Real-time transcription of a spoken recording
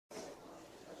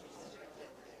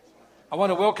I want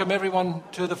to welcome everyone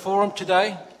to the forum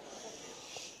today.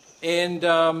 And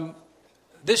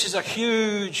this is a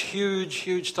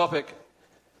huge topic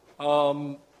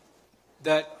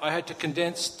that I had to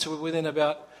condense to within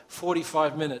about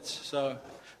 45 minutes. So,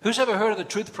 who's ever heard of the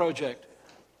Truth Project?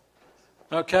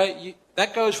 Okay,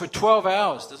 that goes for 12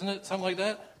 hours, doesn't it? Something like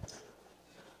that?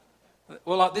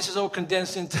 Well, this is all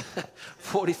condensed into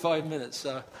 45 minutes.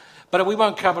 But we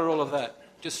won't cover all of that.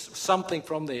 Just something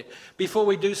from there. Before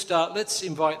we do start, let's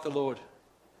invite the Lord.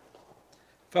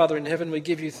 Father in heaven, we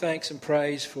give you thanks and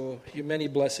praise for your many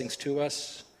blessings to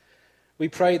us. We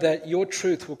pray that your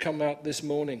truth will come out this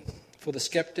morning for the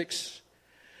skeptics,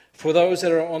 for those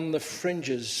that are on the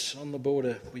fringes, on the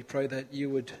border. We pray that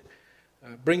you would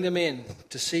bring them in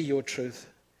to see your truth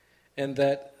and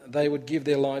that they would give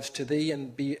their lives to thee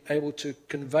and be able to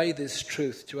convey this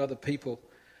truth to other people,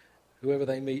 whoever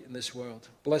they meet in this world.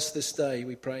 Bless this day,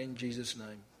 we pray in Jesus'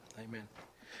 name. Amen.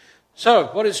 So,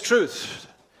 what is truth?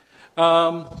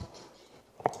 The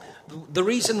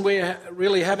reason we're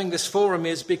really having this forum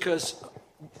is because,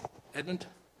 Edmund,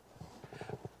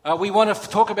 we want to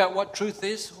talk about what truth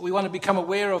is. We want to become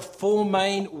aware of four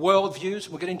main worldviews.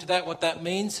 We'll get into that, what that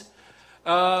means.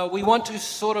 We want to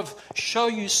sort of show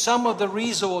you some of the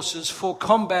resources for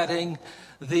combating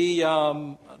these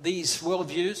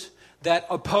worldviews that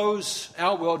oppose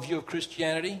our worldview of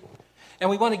Christianity. And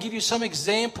we want to give you some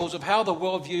examples of how the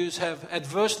worldviews have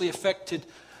adversely affected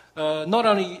not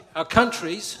only our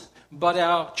countries, but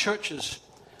our churches,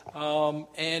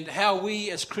 and how we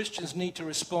as Christians need to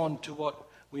respond to what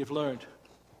we have learned.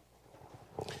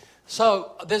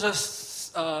 So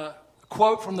there's a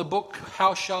quote from the book,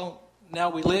 How Shall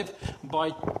Now We Live,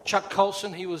 by Chuck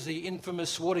Colson. He was the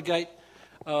infamous Watergate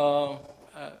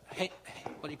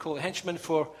henchman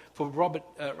for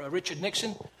Richard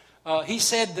Nixon. He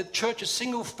said that church's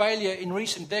single failure in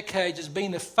recent decades has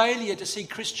been the failure to see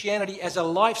Christianity as a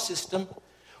life system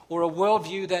or a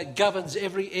worldview that governs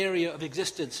every area of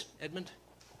existence. Edmund?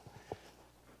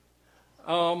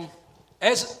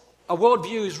 As a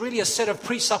worldview is really a set of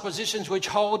presuppositions which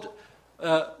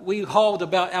we hold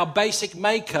about our basic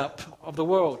makeup of the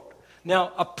world.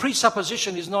 Now, a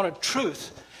presupposition is not a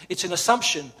truth, it's an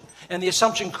assumption, and the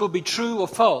assumption could be true or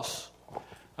false.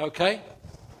 Okay?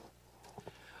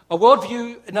 A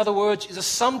worldview, in other words, is a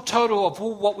sum total of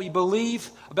what we believe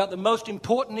about the most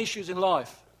important issues in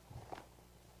life.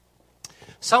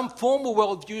 Some formal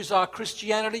worldviews are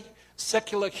Christianity,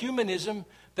 secular humanism.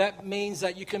 That means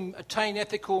that you can attain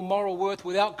ethical, moral worth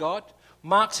without God.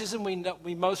 Marxism,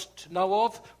 we most know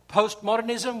of.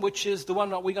 Postmodernism, which is the one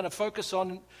that we're going to focus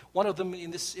on, one of them in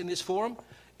this forum.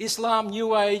 Islam,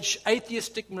 New Age,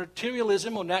 atheistic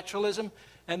materialism or naturalism,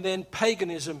 and then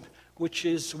paganism, which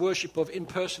is worship of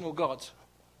impersonal gods.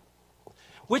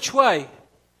 Which way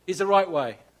is the right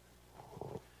way?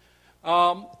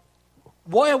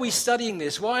 Why are we studying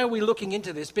this? Why are we looking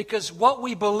into this? Because what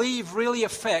we believe really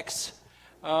affects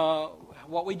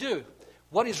what we do.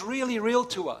 What is really real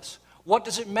to us? What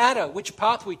does it matter which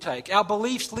path we take? Our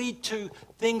beliefs lead to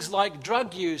things like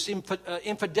drug use,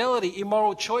 infidelity,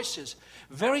 immoral choices.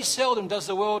 Very seldom does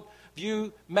the our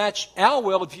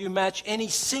worldview match any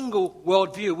single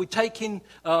worldview. We take in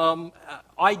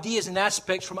ideas and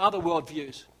aspects from other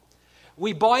worldviews.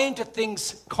 We buy into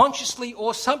things consciously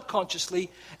or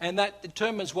subconsciously, and that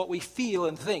determines what we feel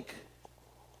and think.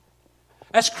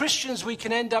 As Christians, we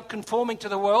can end up conforming to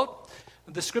the world.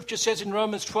 The scripture says in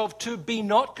Romans 12:2, be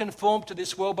not conformed to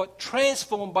this world, but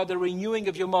transformed by the renewing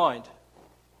of your mind.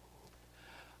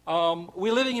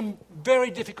 We're living in very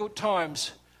difficult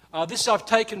times. This I've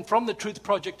taken from the Truth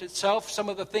Project itself, some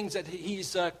of the things that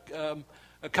he's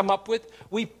come up with.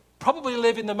 We probably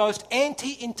live in the most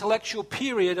anti-intellectual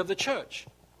period of the church.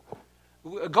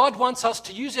 God wants us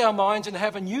to use our minds and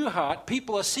have a new heart.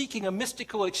 People are seeking a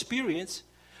mystical experience,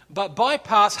 but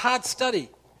bypass hard study.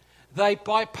 They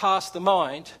bypass the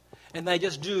mind and they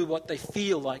just do what they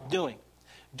feel like doing.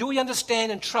 Do we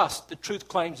understand and trust the truth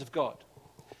claims of God?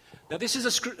 Now, this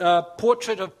is a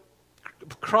portrait of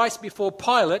Christ before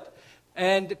Pilate,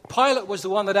 and Pilate was the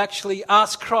one that actually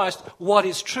asked Christ, what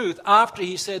is truth, after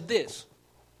he said this.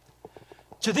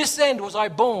 To this end was I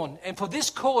born, and for this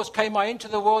cause came I into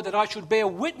the world, that I should bear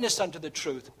witness unto the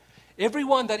truth.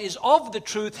 Everyone that is of the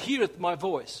truth heareth my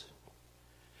voice.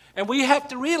 And we have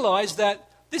to realize that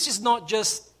this is not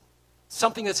just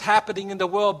something that's happening in the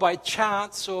world by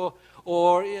chance or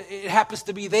it happens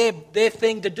to be their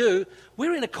thing to do.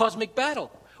 We're in a cosmic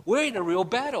battle. We're in a real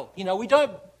battle. You know, we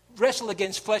don't wrestle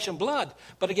against flesh and blood,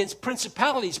 but against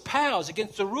principalities, powers,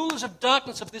 against the rulers of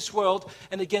darkness of this world,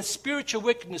 and against spiritual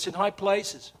wickedness in high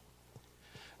places.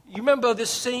 You remember this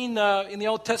scene in the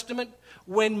Old Testament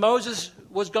when Moses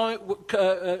was going,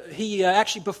 he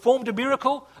actually performed a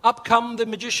miracle. Up come the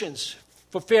magicians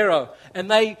for Pharaoh,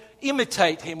 and they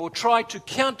imitate him or try to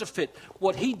counterfeit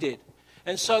what he did.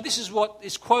 And so this is what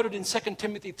is quoted in 2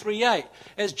 Timothy 3:8.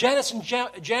 As Jannes and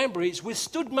Jambres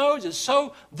withstood Moses,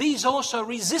 so these also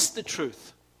resist the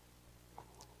truth.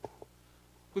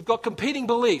 We've got competing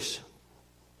beliefs.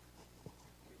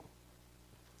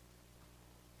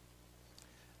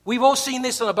 We've all seen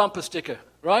this on a bumper sticker,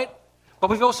 right?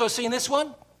 But we've also seen this one.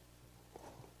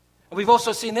 And we've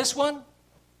also seen this one.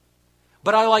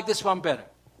 But I like this one better.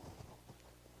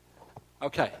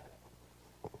 Okay.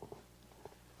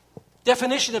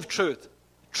 Definition of truth.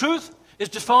 Truth is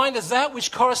defined as that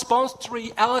which corresponds to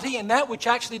reality and that which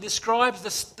actually describes the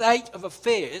state of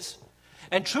affairs.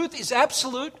 And truth is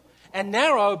absolute and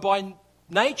narrow by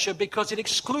nature because it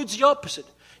excludes the opposite.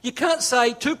 You can't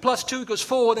say 2 plus 2 equals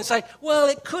 4 and then say, well,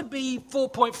 it could be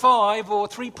 4.5 or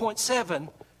 3.7.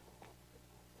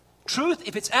 Truth,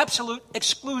 if it's absolute,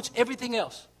 excludes everything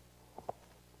else.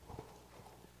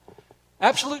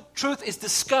 Absolute truth is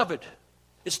discovered.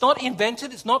 It's not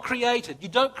invented, it's not created. You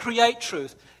don't create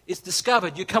truth. It's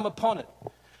discovered, you come upon it.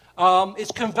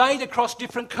 It's conveyed across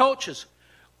different cultures.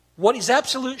 What is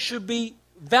absolute should be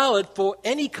valid for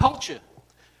any culture.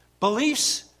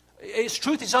 Beliefs, its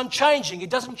truth is unchanging.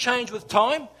 It doesn't change with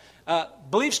time.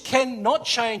 Beliefs cannot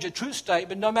change a truth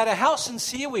statement no matter how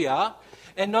sincere we are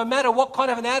and no matter what kind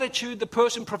of an attitude the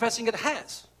person professing it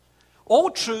has.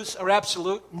 All truths are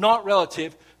absolute, not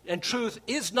relative, and truth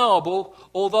is knowable,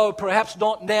 although perhaps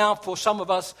not now for some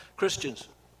of us Christians.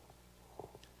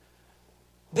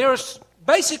 There are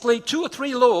basically 2 or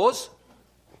 3 laws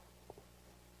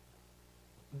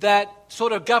that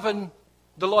sort of govern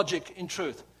the logic in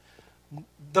truth.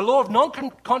 The law of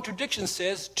non-contradiction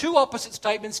says 2 opposite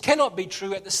statements cannot be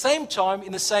true at the same time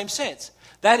in the same sense.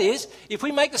 That is, if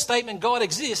we make the statement God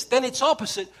exists, then its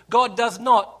opposite, God does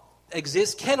not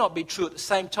exist, cannot be true at the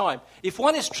same time. If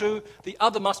one is true, the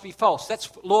other must be false. That's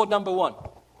law number 1.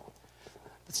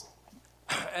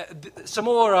 Some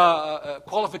more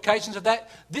qualifications of that.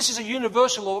 This is a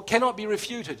universal law, cannot be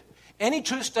refuted. Any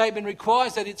true statement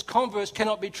requires that its converse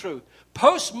cannot be true.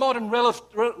 Postmodern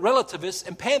relativists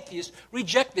and pantheists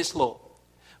reject this law.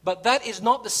 But that is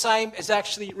not the same as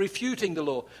actually refuting the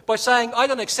law. By saying, I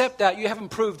don't accept that, you haven't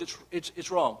proved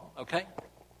it's wrong. Okay?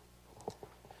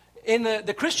 In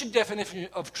the Christian definition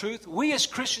of truth, we as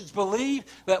Christians believe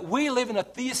that we live in a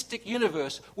theistic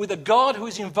universe with a God who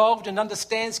is involved and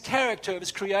understands character of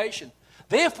his creation.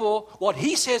 Therefore, what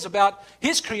he says about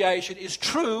his creation is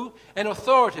true and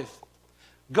authoritative.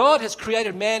 God has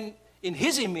created man in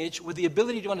his image with the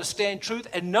ability to understand truth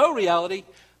and know reality.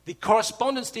 The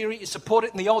correspondence theory is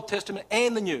supported in the Old Testament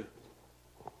and the New.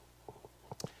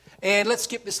 And let's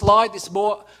skip this slide.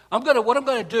 What I'm going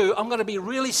to do, I'm going to be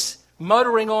really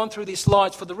motoring on through these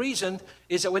slides for the reason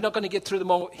is that we're not going to get through them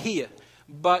all here.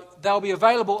 But they'll be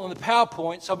available on the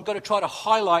PowerPoint, so I'm going to try to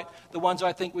highlight the ones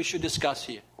I think we should discuss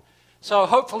here. So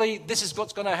hopefully this is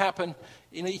what's going to happen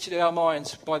in each of our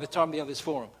minds by the time we have this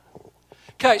forum.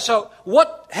 Okay, so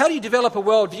how do you develop a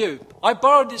worldview? I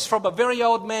borrowed this from a very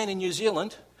old man in New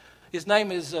Zealand. His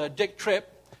name is Dick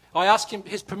Tripp. I asked him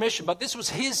his permission, but this was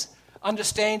his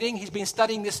understanding. He's been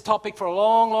studying this topic for a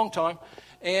long, long time.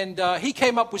 And he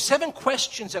came up with 7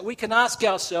 questions that we can ask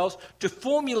ourselves to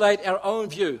formulate our own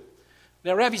view.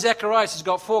 Now, Ravi Zacharias has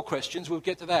got 4 questions. We'll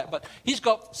get to that. But he's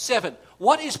got 7.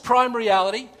 What is prime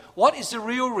reality? What is the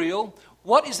real?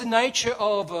 What is the nature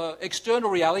of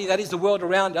external reality, that is the world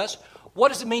around us? What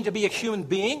does it mean to be a human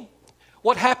being?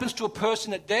 What happens to a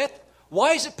person at death?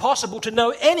 Why is it possible to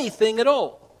know anything at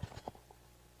all?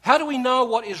 How do we know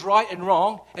what is right and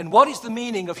wrong? And what is the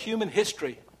meaning of human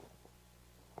history?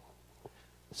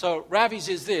 So Ravi's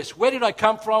is this: where did I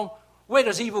come from? Where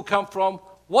does evil come from?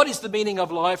 What is the meaning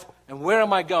of life? And where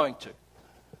am I going to?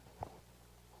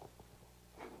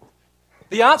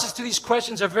 The answers to these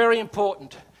questions are very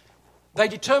important. They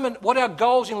determine what our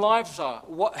goals in life are,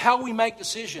 how we make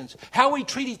decisions, how we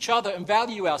treat each other and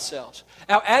value ourselves,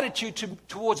 our attitude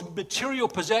towards material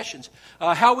possessions,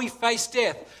 how we face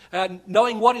death,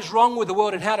 knowing what is wrong with the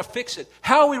world and how to fix it,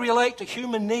 how we relate to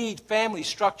human need, family,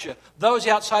 structure, those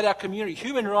outside our community,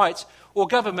 human rights or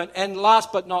government, and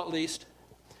last but not least,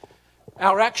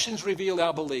 our actions reveal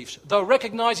our beliefs. Though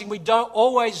recognizing we don't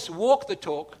always walk the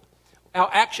talk, our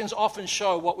actions often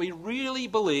show what we really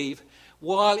believe,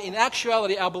 while in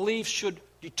actuality our beliefs should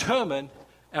determine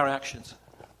our actions.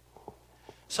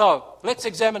 So, let's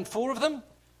examine 4 of them.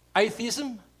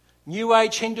 Atheism, New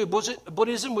Age Hindu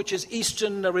Buddhism, which is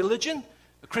Eastern religion,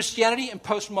 Christianity, and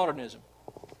postmodernism.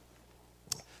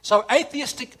 So,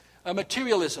 atheistic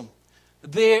materialism.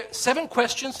 Their 7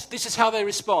 questions, this is how they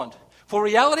respond. For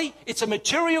reality, it's a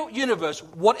material universe.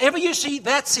 Whatever you see,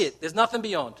 that's it. There's nothing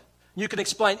beyond. You can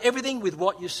explain everything with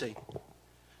what you see.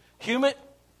 Humans,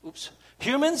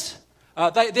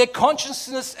 their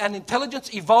consciousness and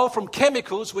intelligence evolved from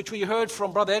chemicals, which we heard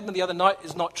from Brother Edmund the other night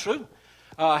is not true.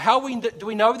 Do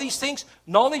we know these things?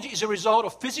 Knowledge is a result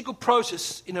of physical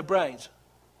process in the brains.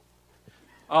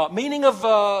 Meaning of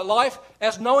life,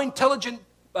 as no intelligent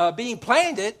being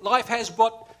planned it, life has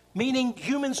what meaning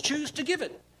humans choose to give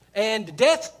it. And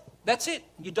death, that's it.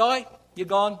 You die, you're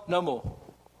gone, no more.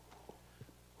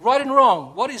 Right and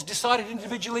wrong, what is decided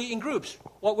individually in groups?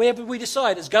 Whatever we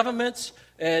decide as governments,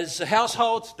 as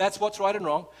households, that's what's right and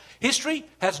wrong. History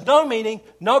has no meaning,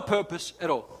 no purpose at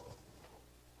all.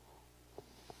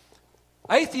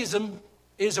 Atheism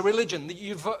is a religion.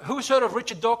 Who's heard of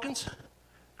Richard Dawkins?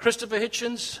 Christopher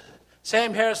Hitchens?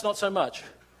 Sam Harris, not so much.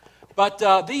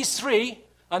 But these 3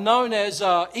 are known as,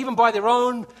 even by their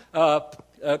own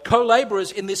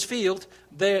co-laborers in this field,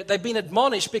 they've been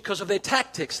admonished because of their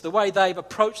tactics, the way they've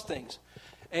approached things.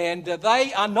 And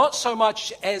they are not so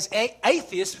much as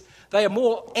atheists, they are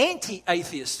more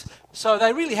anti-atheists. So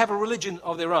they really have a religion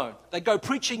of their own. They go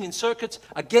preaching in circuits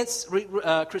against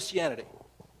Christianity.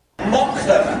 Mock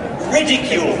them,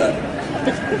 ridicule them.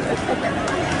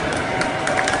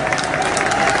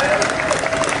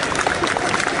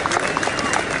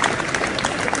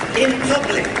 In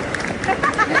public.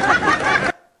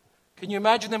 Can you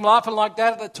imagine them laughing like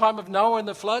that at the time of Noah and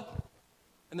the flood?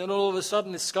 And then all of a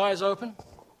sudden the sky is open?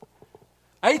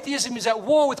 Atheism is at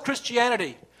war with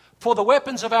Christianity. For the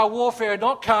weapons of our warfare are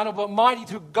not carnal, but mighty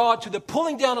through God to the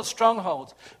pulling down of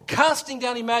strongholds, casting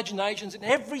down imaginations and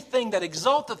everything that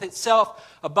exalteth itself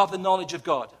above the knowledge of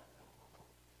God.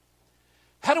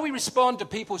 How do we respond to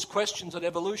people's questions on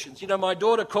evolutions? You know, my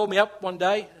daughter called me up one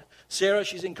day, Sarah,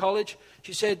 she's in college.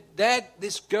 She said, Dad,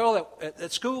 this girl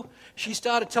at school, she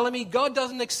started telling me God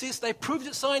doesn't exist. They proved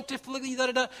it scientifically.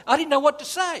 I didn't know what to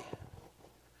say.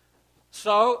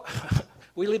 So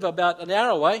we live about an hour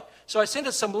away. So I sent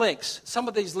her some links, some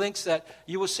of these links that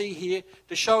you will see here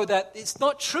to show that it's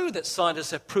not true that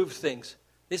scientists have proved things.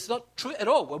 It's not true at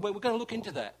all. We're going to look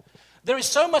into that. There is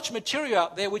so much material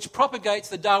out there which propagates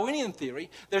the Darwinian theory.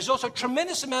 There's also a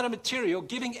tremendous amount of material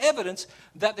giving evidence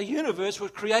that the universe was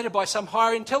created by some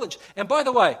higher intelligence. And by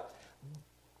the way,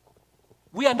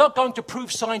 we are not going to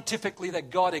prove scientifically that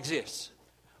God exists,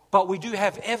 but we do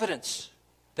have evidence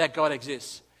that God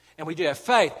exists, and we do have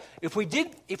faith. If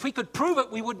we could prove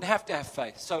it, we wouldn't have to have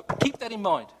faith. So keep that in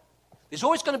mind. There's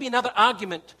always going to be another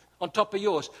argument on top of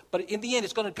yours, but in the end,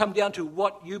 it's going to come down to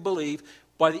what you believe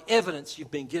by the evidence you've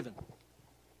been given.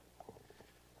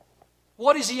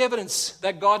 What is the evidence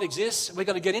that God exists? We're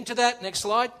going to get into that. Next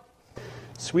slide.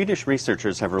 Swedish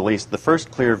researchers have released the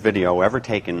first clear video ever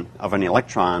taken of an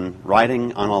electron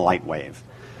riding on a light wave.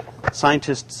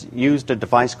 Scientists used a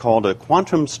device called a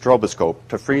quantum stroboscope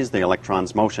to freeze the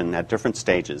electron's motion at different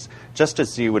stages, just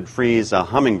as you would freeze a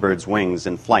hummingbird's wings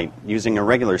in flight using a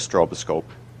regular stroboscope.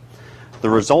 The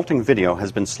resulting video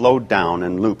has been slowed down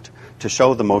and looped to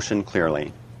show the motion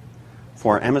clearly.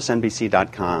 For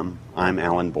MSNBC.com, I'm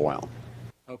Alan Boyle.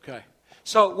 Okay.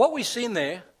 So what we've seen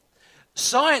there,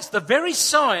 science, the very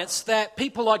science that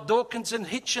people like Dawkins and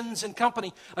Hitchens and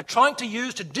company are trying to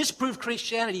use to disprove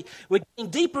Christianity, we're getting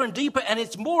deeper and deeper, and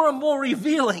it's more and more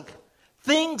revealing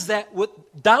things that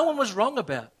Darwin was wrong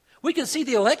about. We can see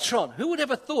the electron. Who would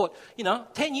ever thought,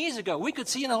 10 years ago, we could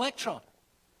see an electron.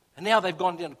 And now they've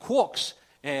gone down to quarks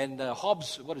and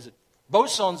Hobbes,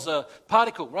 boson's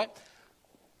particle, right?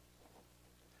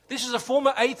 This is a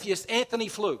former atheist, Anthony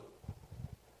Flew.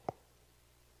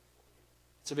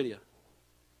 It's a video.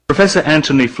 Professor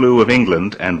Anthony Flew of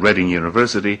England and Reading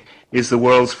University is the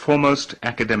world's foremost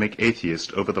academic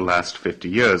atheist over the last 50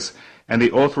 years and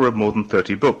the author of more than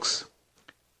 30 books.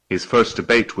 His first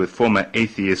debate with former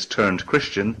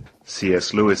atheist-turned-Christian,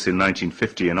 C.S. Lewis in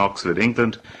 1950 in Oxford,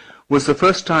 England, was the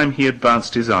first time he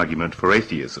advanced his argument for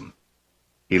atheism.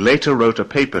 He later wrote a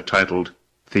paper titled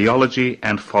Theology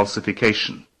and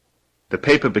Falsification. The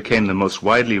paper became the most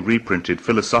widely reprinted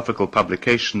philosophical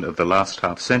publication of the last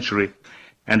half-century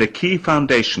and a key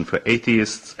foundation for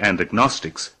atheists and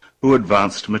agnostics who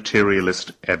advanced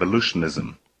materialist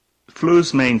evolutionism.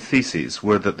 Flew's main theses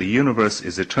were that the universe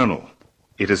is eternal,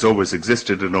 it has always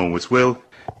existed and always will,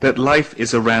 that life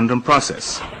is a random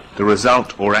process, the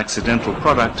result or accidental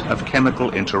product of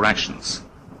chemical interactions.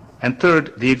 And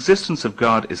third, the existence of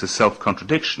God is a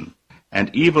self-contradiction,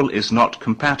 and evil is not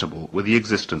compatible with the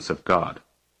existence of God.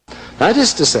 That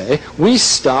is to say, we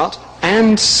start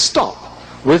and stop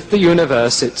with the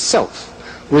universe itself.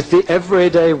 with the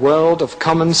everyday world of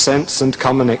common sense and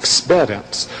common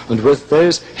experience, and with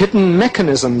those hidden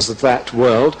mechanisms of that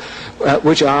world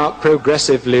which are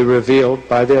progressively revealed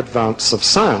by the advance of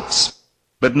science.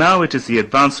 But now it is the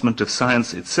advancement of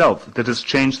science itself that has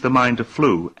changed the mind of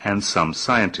Flew and some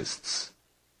scientists.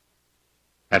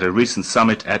 At a recent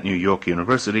summit at New York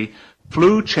University,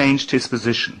 Flew changed his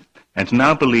position and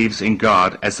now believes in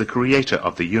God as the creator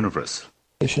of the universe.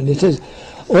 It is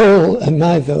all, in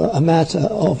my view, a matter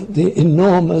of the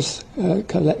enormous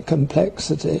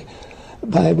complexity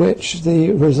by which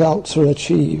the results are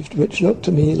achieved, which look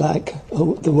to me like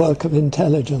the work of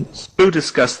intelligence. Flew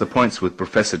discussed the points with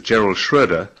Professor Gerald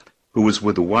Schroeder, who was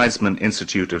with the Weizmann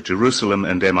Institute of Jerusalem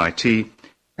and MIT,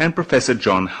 and Professor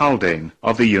John Haldane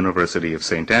of the University of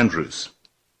St. Andrews.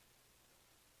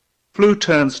 Flew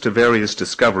turns to various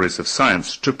discoveries of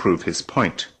science to prove his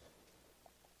point.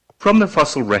 From the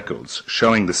fossil records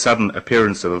showing the sudden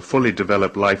appearance of a fully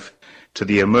developed life to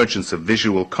the emergence of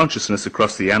visual consciousness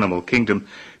across the animal kingdom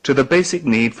to the basic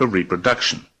need for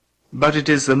reproduction. But it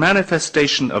is the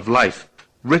manifestation of life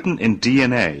written in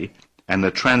DNA and the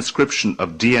transcription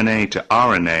of DNA to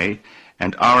RNA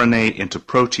and RNA into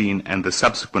protein and the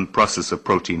subsequent process of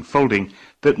protein folding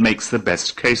that makes the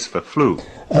best case for Flew.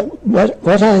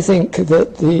 What I think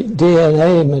that the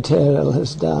DNA material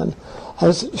has done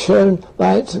has shown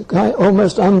by its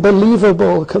almost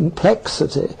unbelievable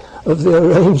complexity of the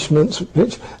arrangements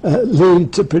which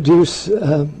lead to produce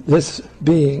this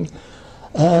being,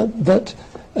 that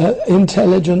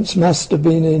intelligence must have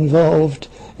been involved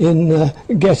in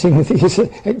getting these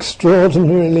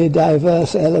extraordinarily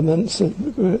diverse elements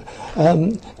to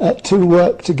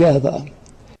work together.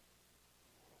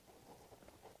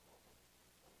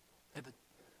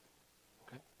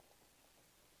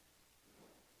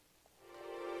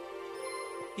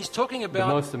 He's talking about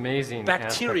the most amazing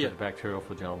bacteria. aspect of the bacterial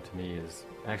flagellum to me is,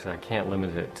 actually I can't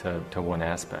limit it to one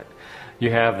aspect.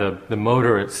 You have the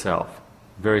motor itself,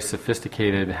 very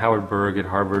sophisticated. Howard Berg at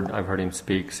Harvard, I've heard him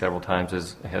speak several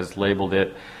times, has labeled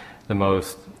it the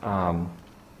most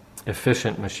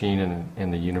efficient machine in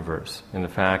the universe, in the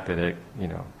fact that it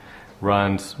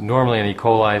runs normally in E.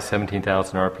 coli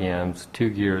 17,000 RPMs, 2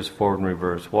 gears, forward and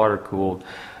reverse, water-cooled,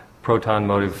 proton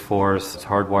motive force. It's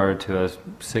hardwired to a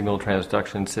signal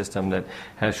transduction system that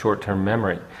has short-term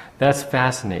memory. That's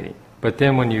fascinating. But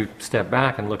then when you step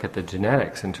back and look at the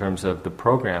genetics in terms of the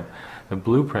program, the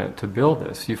blueprint to build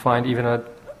this, you find even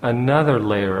another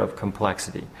layer of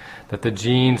complexity. That the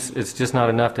genes, it's just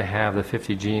not enough to have the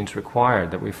 50 genes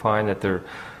required, that we find that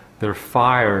they're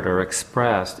fired or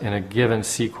expressed in a given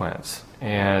sequence,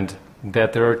 and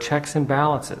that there are checks and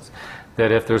balances.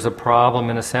 That if there's a problem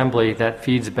in assembly, that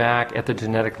feeds back at the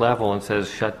genetic level and says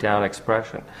shut down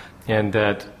expression. And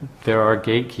that there are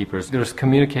gatekeepers. There's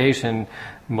communication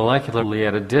molecularly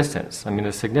at a distance,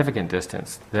 a significant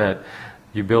distance, that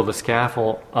you build a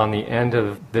scaffold on the end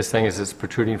of this thing as it's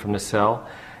protruding from the cell,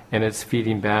 and it's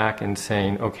feeding back and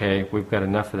saying, okay, we've got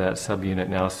enough of that subunit,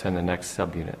 now send the next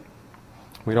subunit.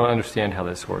 We don't understand how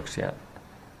this works yet,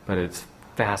 but it's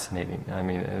fascinating.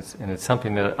 It's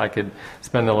something that I could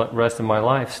spend the rest of my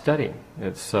life studying.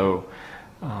 It's so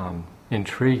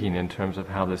intriguing in terms of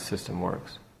how this system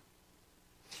works.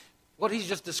 What he's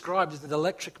just described is an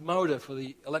electric motor for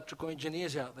the electrical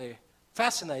engineers out there.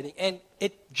 Fascinating. And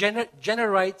it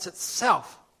generates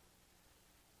itself.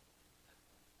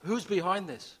 Who's behind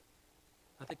this?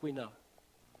 I think we know.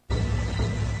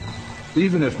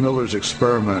 Even if Miller's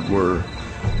experiment were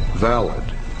valid,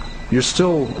 you're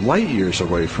still light years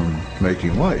away from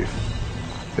making life.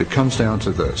 It comes down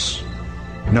to this.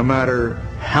 No matter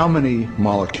how many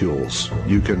molecules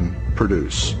you can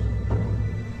produce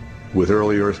with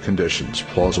early Earth conditions,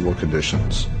 plausible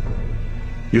conditions,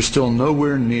 you're still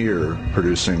nowhere near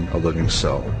producing a living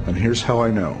cell. And here's how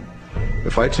I know.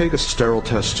 If I take a sterile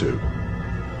test tube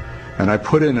and I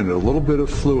put in it a little bit of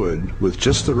fluid with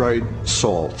just the right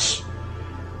salts,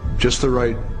 just the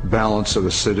right balance of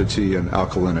acidity and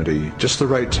alkalinity, just the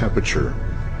right temperature,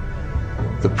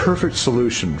 the perfect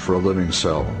solution for a living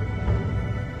cell.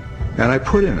 And I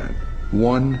put in it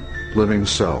one living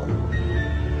cell.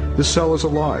 This cell is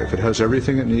alive. It has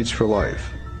everything it needs for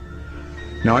life.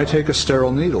 Now I take a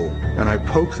sterile needle and I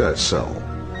poke that cell,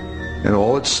 and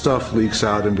all its stuff leaks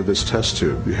out into this test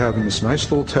tube. You have in this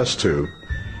nice little test tube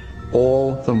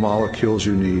all the molecules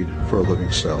you need for a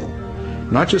living cell.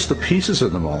 Not just the pieces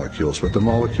of the molecules, but the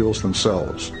molecules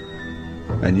themselves.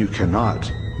 And you cannot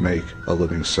make a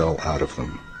living cell out of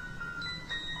them.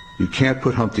 You can't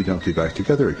put Humpty Dumpty back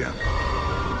together again.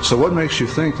 So what makes you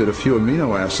think that a few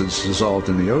amino acids dissolved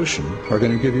in the ocean are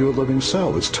going to give you a living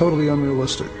cell? It's totally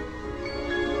unrealistic.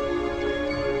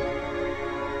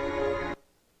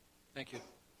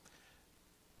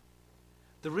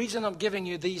 The reason I'm giving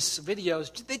you these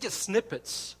videos, they're just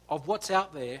snippets of what's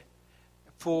out there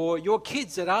for your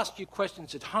kids that ask you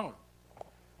questions at home.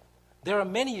 There are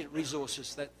many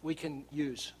resources that we can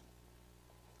use.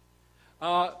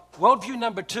 Worldview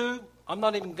number 2, I'm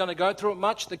not even going to go through it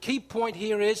much. The key point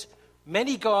here is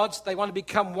many gods, they want to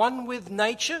become one with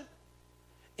nature,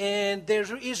 and there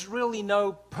is really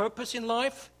no purpose in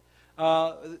life.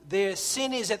 Their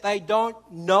sin is that they don't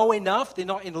know enough, they're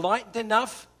not enlightened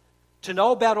enough to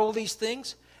know about all these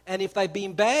things, and if they've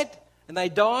been bad and they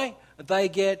die, they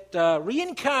get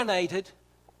reincarnated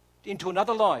into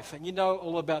another life, and you know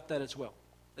all about that as well.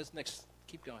 Let's next,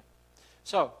 keep going.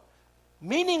 So,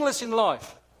 meaningless in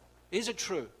life, is it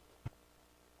true?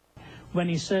 When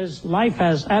he says life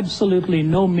has absolutely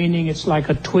no meaning, it's like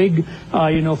a twig,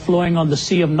 flowing on the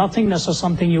sea of nothingness or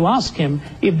something, you ask him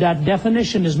if that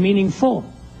definition is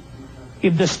meaningful,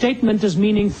 if the statement is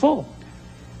meaningful.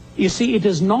 You see, it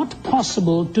is not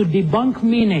possible to debunk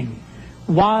meaning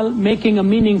while making a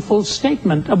meaningful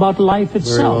statement about life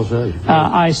itself. Very well said.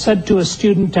 I said to a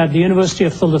student at the University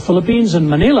of the Philippines in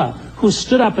Manila, who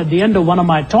stood up at the end of one of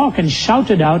my talk and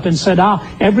shouted out and said,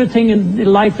 everything in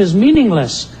life is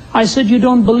meaningless. I said, you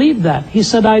don't believe that? He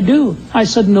said, I do. I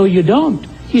said, no, you don't.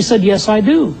 He said, yes, I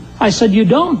do. I said, you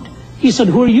don't. He said,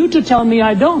 who are you to tell me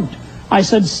I don't? I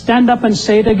said, stand up and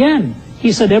say it again.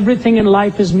 He said, everything in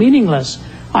life is meaningless.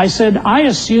 I said, I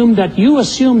assumed that you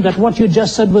assumed that what you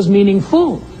just said was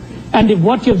meaningful. And if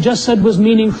what you've just said was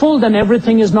meaningful, then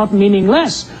everything is not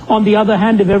meaningless. On the other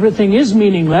hand, if everything is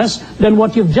meaningless, then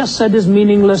what you've just said is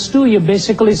meaningless too. You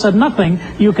basically said nothing.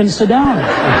 You can sit down.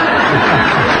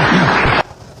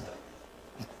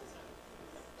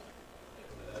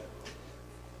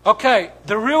 Okay,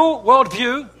 the real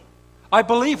worldview, I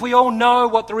believe we all know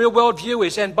what the real worldview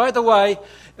is. And by the way,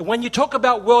 when you talk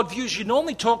about worldviews, you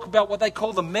normally talk about what they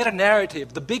call the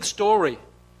meta-narrative, the big story.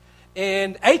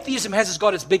 And atheism has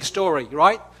got its big story,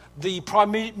 right? The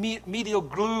primordial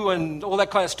glue and all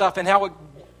that kind of stuff, and how it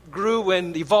grew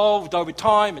and evolved over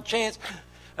time and chance.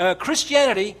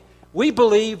 Christianity, we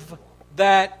believe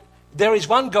that there is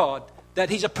one God, that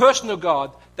he's a personal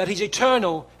God, that he's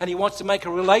eternal, and he wants to make a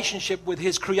relationship with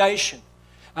his creation.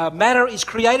 Matter is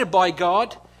created by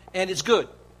God, and it's good.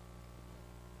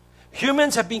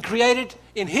 Humans have been created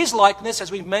in his likeness,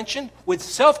 as we've mentioned, with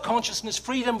self-consciousness,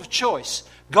 freedom of choice.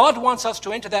 God wants us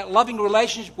to enter that loving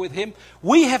relationship with him.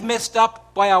 We have messed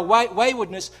up by our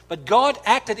waywardness, but God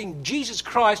acted in Jesus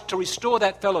Christ to restore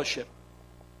that fellowship.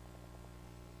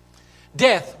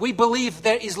 Death. We believe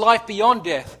there is life beyond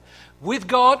death, with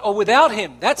God or without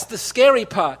him. That's the scary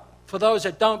part for those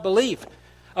that don't believe.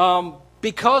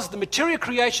 Because the material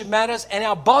creation matters, and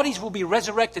our bodies will be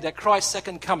resurrected at Christ's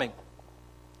second coming.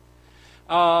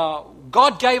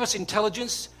 God gave us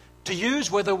intelligence to use,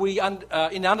 whether we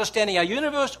in understanding our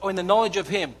universe or in the knowledge of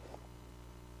him.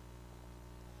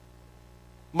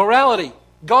 Morality.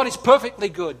 God is perfectly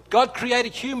good. God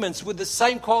created humans with the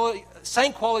same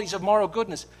qualities of moral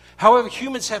goodness. However,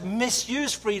 humans have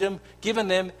misused freedom given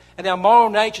them, and our moral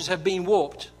natures have been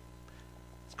warped.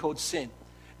 It's called sin.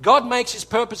 God makes his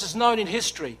purposes known in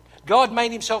history. God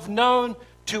made himself known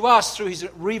to us through his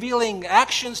revealing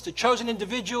actions to chosen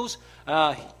individuals.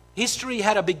 History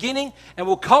had a beginning and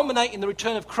will culminate in the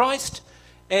return of Christ.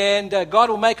 And God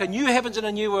will make a new heavens and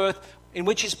a new earth in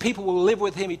which his people will live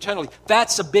with him eternally.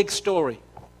 That's a big story.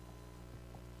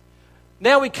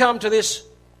 Now we come to this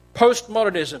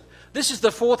postmodernism. This is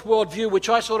the fourth worldview, which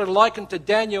I sort of likened to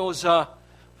Daniel's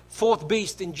fourth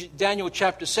beast in Daniel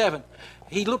chapter 7.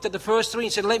 He looked at the first three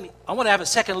and said, I want to have a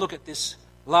second look at this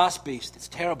last beast. It's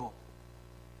terrible.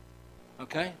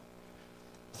 Okay?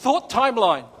 Thought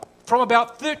timeline. From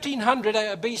about 1300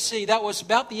 BC, that was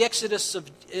about the exodus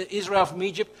of Israel from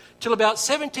Egypt, till about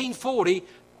 1740,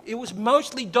 it was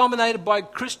mostly dominated by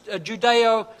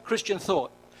Judeo-Christian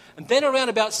thought. And then around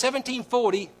about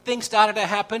 1740, things started to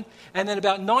happen, and then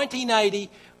about 1980,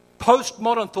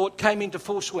 postmodern thought came into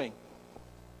full swing.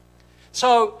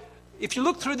 So, if you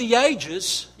look through the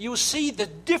ages, you'll see the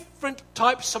different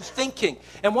types of thinking.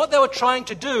 And what they were trying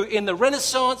to do in the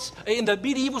Renaissance, in the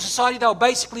medieval society, they were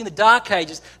basically in the Dark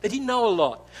Ages. They didn't know a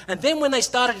lot. And then when they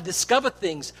started to discover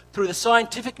things through the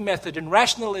scientific method and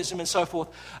rationalism and so forth,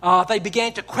 they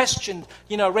began to question.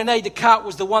 René Descartes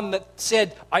was the one that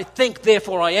said, I think,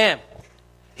 therefore I am.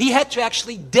 He had to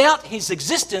actually doubt his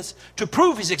existence to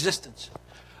prove his existence.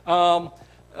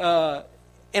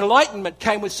 Enlightenment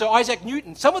came with Sir Isaac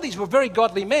Newton. Some of these were very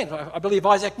godly men. I believe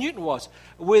Isaac Newton was,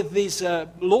 with these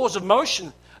laws of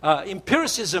motion,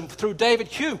 empiricism through David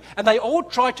Hume. And they all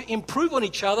tried to improve on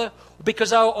each other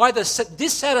because they were either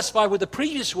dissatisfied with the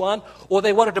previous one or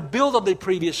they wanted to build on the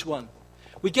previous one.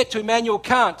 we get to Immanuel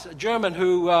Kant, a German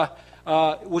who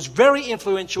was very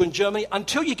influential in Germany,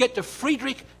 until you get to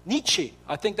Friedrich Nietzsche.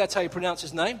 I think that's how you pronounce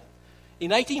his name.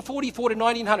 In 1844 to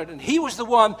 1900. And he was the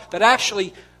one that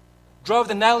actually drove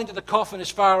the nail into the coffin as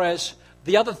far as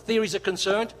the other theories are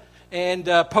concerned, and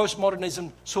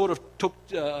postmodernism sort of took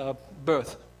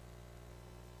birth.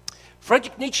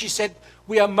 Friedrich Nietzsche said,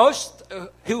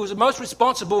 he was most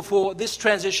responsible for this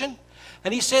transition,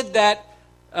 and he said that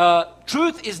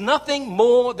truth is nothing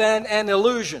more than an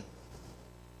illusion.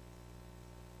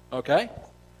 Okay?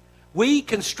 We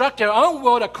construct our own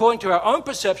world according to our own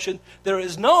perception. There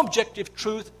is no objective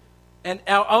truth, and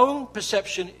our own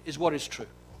perception is what is true.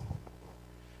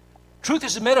 Truth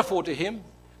is a metaphor to him,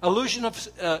 illusion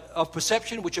of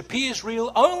perception which appears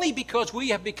real only because we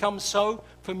have become so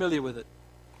familiar with it.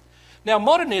 Now,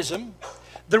 modernism,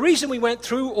 the reason we went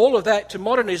through all of that to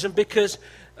modernism, because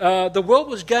the world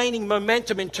was gaining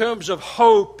momentum in terms of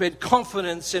hope and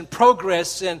confidence and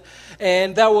progress, and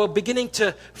they were beginning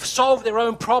to solve their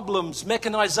own problems,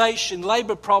 mechanization,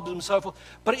 labor problems, and so forth.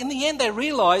 But in the end, they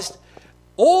realized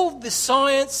all the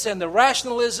science and the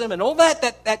rationalism and all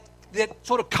that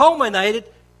sort of culminated,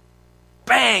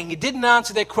 bang, it didn't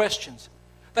answer their questions.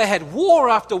 They had war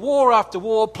after war after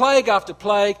war, plague after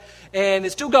plague, and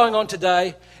it's still going on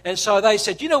today. And so they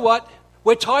said, you know what?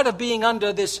 We're tired of being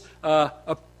under this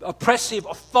oppressive,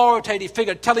 authoritative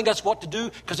figure telling us what to do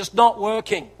because it's not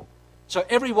working. So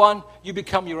everyone, you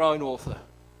become your own author.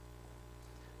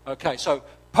 Okay, so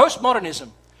postmodernism.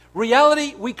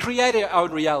 Reality, we create our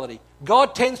own reality.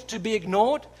 God tends to be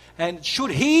ignored, and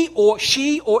should he or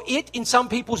she or it, in some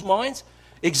people's minds,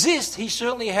 exist, he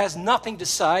certainly has nothing to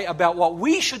say about what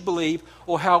we should believe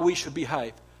or how we should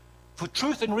behave. For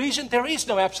truth and reason, there is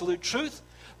no absolute truth.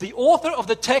 The author of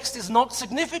the text is not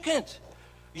significant.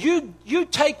 You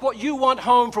take what you want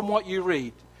home from what you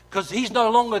read, because he's no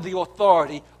longer the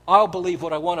authority. I'll believe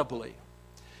what I want to believe.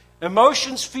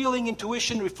 Emotions, feeling,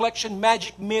 intuition, reflection,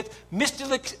 magic, myth,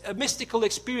 mystical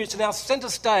experience in our center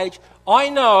stage, I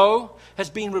know,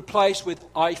 has been replaced with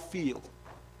I feel.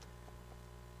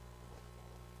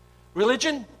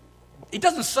 Religion, it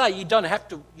doesn't say you don't have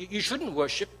to, you shouldn't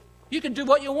worship. You can do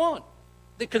what you want.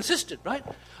 They're consistent, right?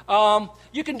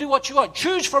 You can do what you want.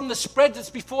 Choose from the spread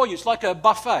that's before you. It's like a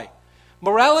buffet.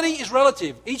 Morality is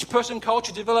relative. Each person,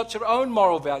 culture develops their own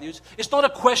moral values. It's not a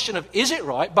question of is it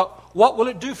right, but what will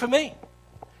it do for me?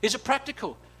 Is it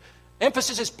practical?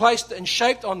 Emphasis is placed and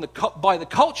shaped by the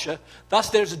culture. Thus,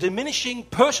 there's a diminishing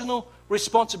personal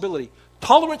responsibility.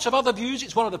 Tolerance of other views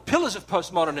is one of the pillars of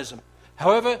postmodernism.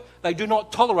 However, they do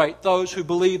not tolerate those who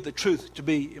believe the truth to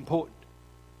be important.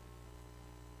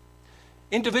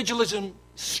 Individualism,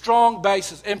 strong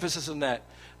basis, emphasis on that.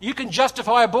 You can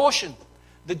justify abortion.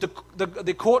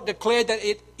 The court declared that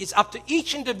it is up to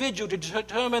each individual to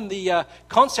determine the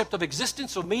concept of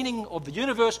existence or meaning of the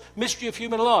universe, mystery of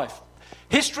human life.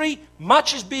 History,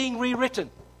 much is being rewritten.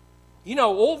 You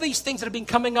know, all these things that have been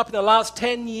coming up in the last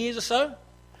 10 years or so.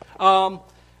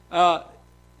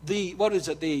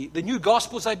 The new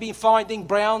gospels they've been finding,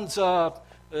 Brown's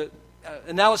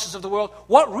analysis of the world.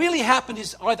 What really happened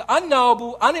is either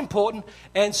unknowable, unimportant,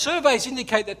 and surveys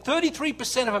indicate that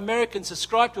 33% of Americans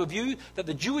subscribe to a view that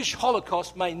the Jewish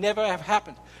Holocaust may never have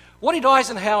happened. What did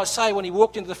Eisenhower say when he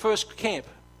walked into the first camp?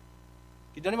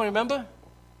 Did anyone remember?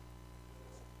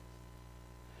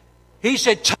 He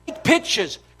said, take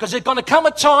pictures, because there's going to come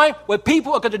a time where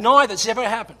people are going to deny that this ever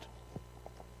happened.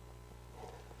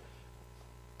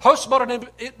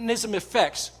 Postmodernism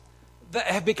effects that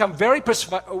have become very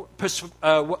pervasive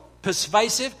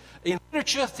in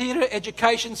literature, theatre,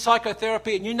 education,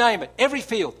 psychotherapy, and you name it, every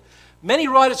field. Many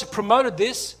writers have promoted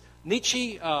this,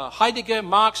 Nietzsche, Heidegger,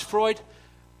 Marx, Freud.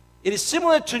 It is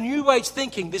similar to New Age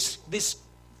thinking, this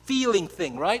feeling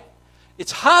thing, right?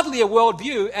 It's hardly a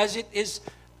worldview, as it is.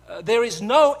 There is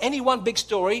no any one big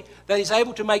story that is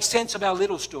able to make sense of our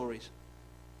little stories.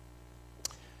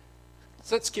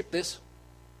 So let's skip this.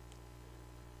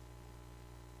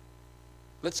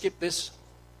 Let's skip this.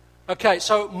 Okay,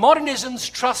 so modernism's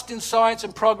trust in science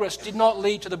and progress did not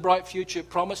lead to the bright future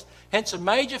it promised. Hence, a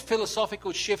major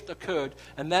philosophical shift occurred,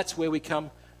 and that's where we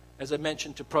come, as I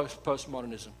mentioned, to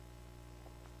postmodernism.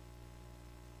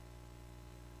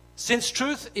 Since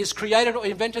truth is created or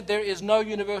invented, there is no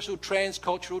universal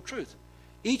transcultural truth.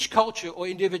 Each culture or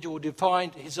individual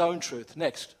defined his own truth.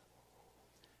 Next.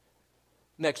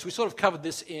 We sort of covered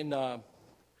this in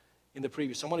the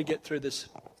previous. I want to get through this.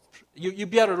 You'll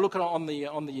be able to look at it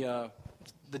on the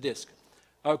disc.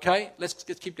 Okay, let's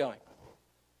keep going.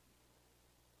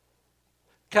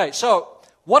 Okay, so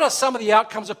what are some of the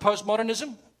outcomes of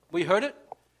postmodernism? We heard it.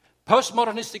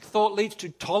 Postmodernistic thought leads to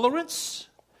tolerance,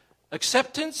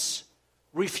 acceptance,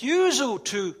 refusal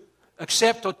to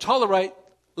accept or tolerate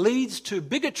leads to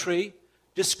bigotry,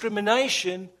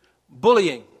 discrimination,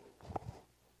 bullying.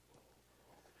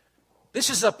 This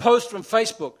is a post from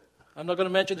Facebook. I'm not going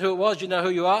to mention who it was. You know who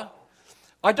you are.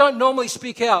 I don't normally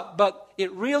speak out, but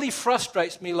it really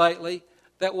frustrates me lately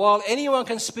that while anyone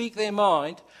can speak their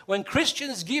mind, when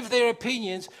Christians give their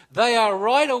opinions, they are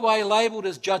right away labeled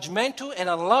as judgmental and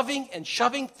unloving and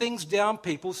shoving things down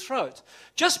people's throats.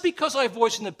 Just because I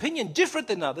voice an opinion different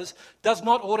than others does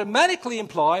not automatically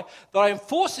imply that I am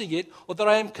forcing it or that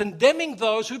I am condemning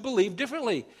those who believe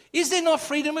differently. Is there not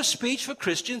freedom of speech for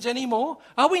Christians anymore?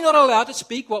 Are we not allowed to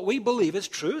speak what we believe is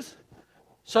truth?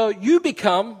 So you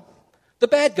become the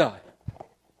bad guy.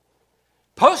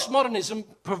 Postmodernism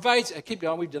pervades... Keep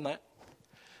going, we've done that.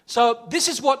 So this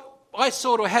is what I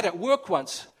sort of had at work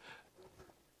once.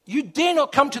 You dare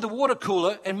not come to the water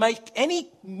cooler and make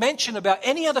any mention about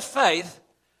any other faith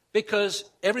because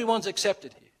everyone's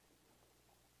accepted here.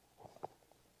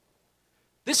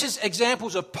 This is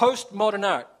examples of postmodern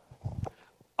art.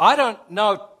 I don't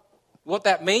know what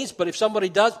that means, but if somebody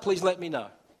does, please let me know.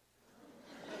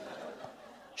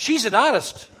 She's an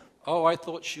artist. Oh, I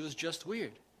thought she was just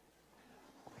weird.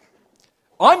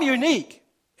 I'm unique.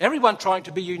 Everyone trying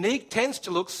to be unique tends to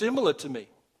look similar to me.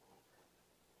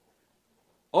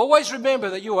 Always remember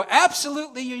that you are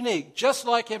absolutely unique, just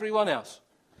like everyone else.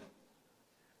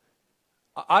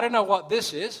 I don't know what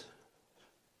this is,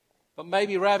 but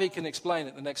maybe Ravi can explain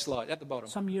it. The next slide, at the bottom.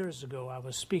 Some years ago, I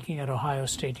was speaking at Ohio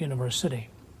State University,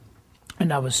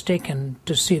 and I was taken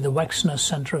to see the Wexner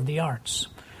Center of the Arts.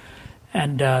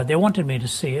 And they wanted me to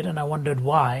see it, and I wondered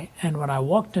why. And when I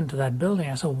walked into that building,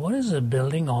 I said, what is the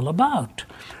building all about?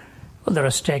 Well, there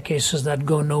are staircases that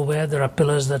go nowhere. There are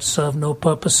pillars that serve no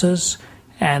purposes.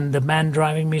 And the man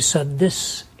driving me said,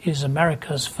 this is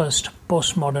America's first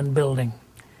postmodern building.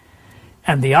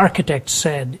 And the architect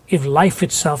said, if life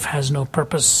itself has no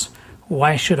purpose,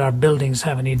 why should our buildings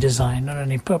have any design or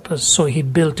any purpose? So he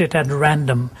built it at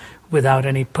random without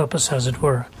any purpose, as it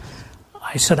were.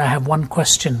 I said, I have one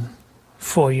question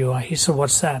for you. He said,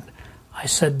 what's that? I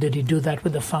said, did he do that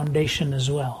with the foundation as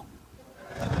well?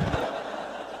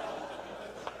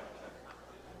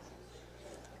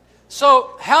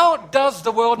 So how does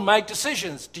the world make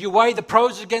decisions? Do you weigh the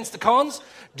pros against the cons?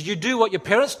 Do you do what your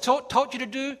parents taught you to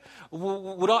do?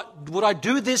 Would I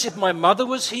do this if my mother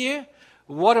was here?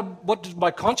 What does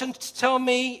my conscience tell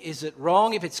me? Is it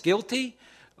wrong if it's guilty?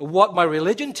 What my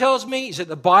religion tells me? Is it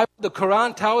the Bible, the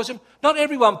Quran, Taoism? Not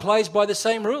everyone plays by the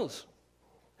same rules.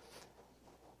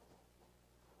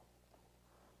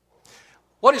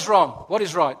 What is wrong? What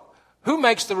is right? Who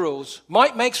makes the rules?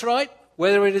 Might makes right,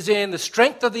 whether it is in the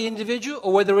strength of the individual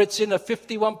or whether it's in a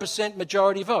 51%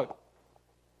 majority vote.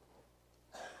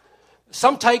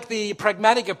 Some take the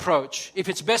pragmatic approach. If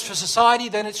it's best for society,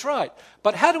 then it's right.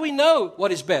 But how do we know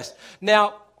what is best?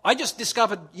 Now, I just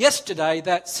discovered yesterday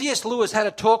that C.S. Lewis had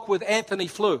a talk with Anthony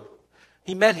Flew.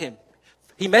 He met him.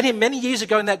 He met him many years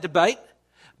ago in that debate,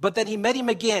 but then he met him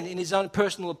again in his own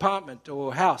personal apartment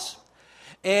or house.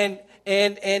 And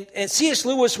C.S.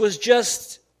 Lewis was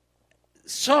just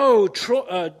so,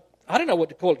 I don't know what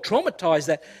to call it, traumatized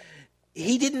that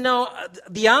he didn't know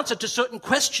the answer to certain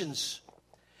questions.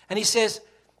 And he says,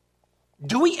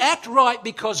 do we act right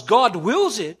because God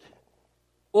wills it,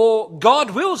 or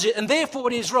God wills it and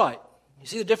therefore it is right? You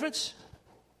see the difference?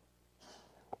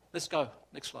 Let's go.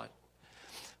 Next slide.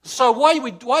 So why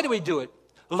do we do it?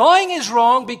 Lying is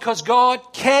wrong because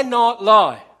God cannot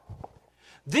lie.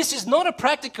 This is not a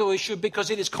practical issue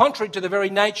because it is contrary to the very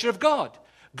nature of God.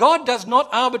 God does not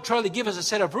arbitrarily give us a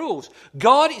set of rules.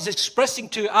 God is expressing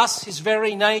to us his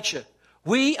very nature.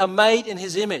 We are made in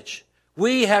his image.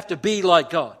 We have to be like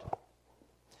God.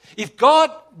 If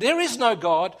there is no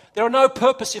God, there are no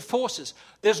purposive forces.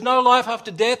 There's no life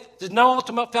after death. There's no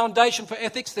ultimate foundation for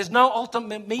ethics. There's no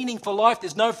ultimate meaning for life.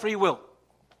 There's no free will.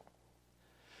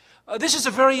 This is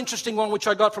a very interesting one which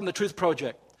I got from the Truth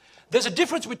Project. There's a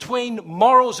difference between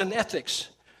morals and ethics.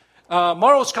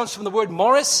 Morals comes from the word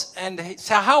moris, and it's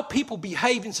how people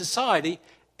behave in society.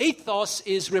 Ethos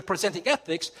is representing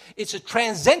ethics. It's a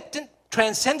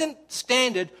transcendent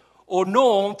standard or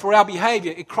norm for our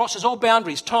behavior. It crosses all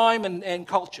boundaries, time and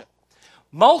culture.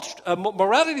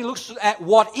 Morality looks at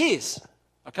what is,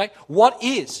 okay? What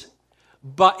is.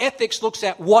 But ethics looks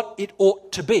at what it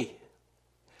ought to be.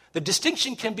 The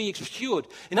distinction can be obscured.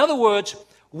 In other words,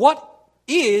 what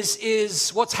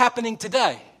is what's happening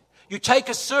today. You take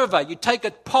a survey, you take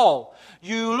a poll,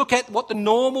 you look at what the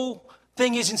normal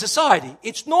thing is in society.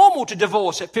 It's normal to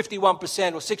divorce at 51%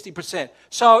 or 60%,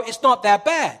 so it's not that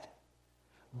bad.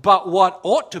 But what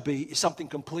ought to be is something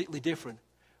completely different.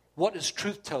 What does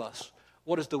truth tell us?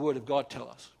 What does the Word of God tell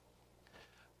us?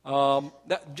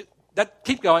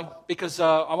 Keep going, because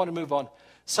I want to move on.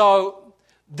 So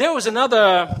there was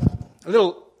another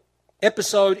little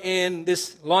episode in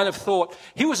this line of thought.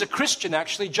 He was a Christian,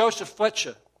 actually, Joseph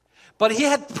Fletcher. But he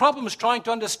had problems trying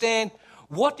to understand,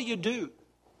 what do you do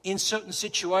in certain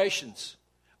situations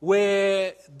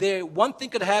where one thing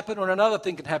could happen or another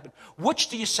thing could happen? Which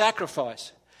do you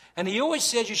sacrifice? And he always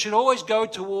says you should always go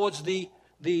towards the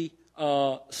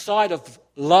side of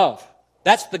love.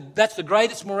 That's the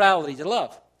greatest morality, to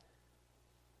love.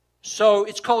 So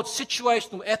it's called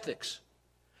situational ethics.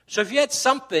 So if you had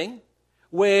something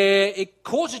where it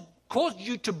caused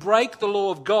you to break the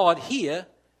law of God here,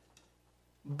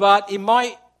 but it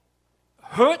might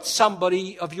hurt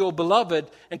somebody of your beloved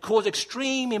and cause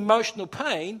extreme emotional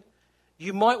pain,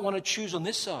 you might want to choose on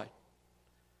this side.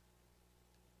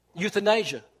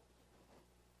 Euthanasia,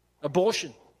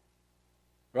 abortion,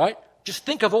 right? Just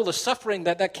think of all the suffering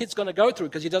that kid's going to go through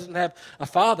because he doesn't have a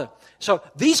father. So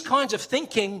these kinds of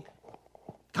thinking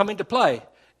come into play,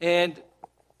 and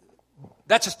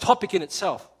that's a topic in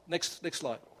itself. Next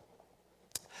slide.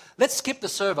 Let's skip the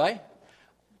survey.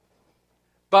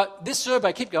 But this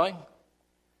survey, keep going.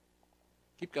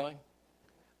 Keep going.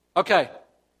 Okay.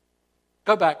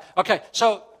 Go back. Okay,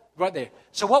 so right there.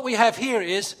 So what we have here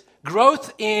is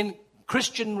growth in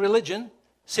Christian religion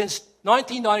since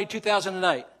 1990,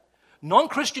 2008.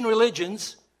 Non-Christian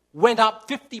religions went up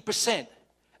 50%.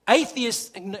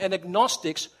 Atheists and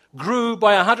agnostics grew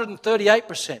by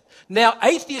 138%. Now,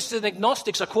 atheists and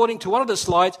agnostics, according to one of the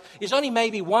slides, is only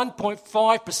maybe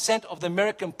 1.5% of the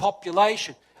American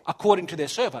population, according to their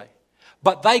survey.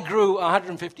 But they grew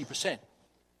 150%.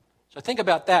 So think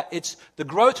about that. It's the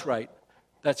growth rate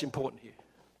that's important here.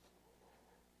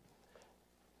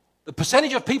 The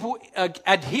percentage of people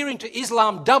adhering to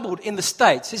Islam doubled in the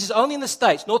States. This is only in the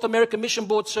States, North American Mission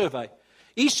Board survey.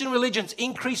 Eastern religions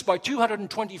increased by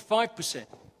 225%.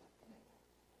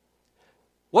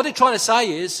 What they're trying to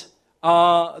say is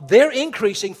they're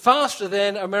increasing faster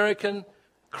than American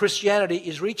Christianity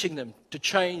is reaching them to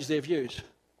change their views.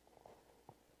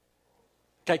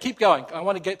 Okay, keep going. I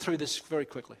want to get through this very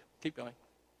quickly. Keep going.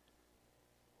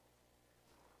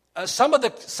 Some of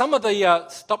the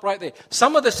stop right there.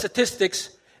 Some of the statistics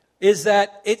is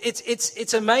that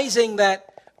it's amazing that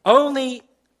only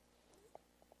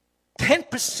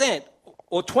 10%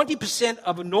 or 20%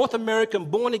 of North American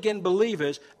born-again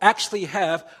believers actually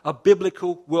have a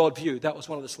biblical worldview. That was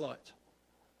one of the slides.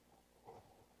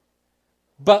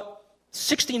 But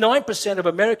 69% of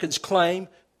Americans claim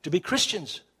to be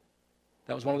Christians.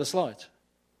 That was one of the slides.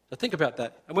 So think about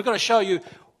that. And we're going to show you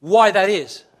why that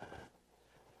is.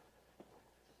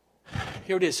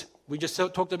 Here it is. We just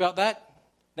talked about that.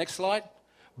 Next slide.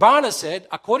 Barna said,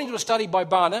 according to a study by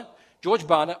George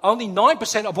Barna, only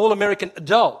 9% of all American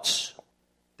adults,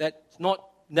 that's not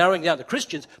narrowing down to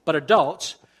Christians, but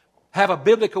adults, have a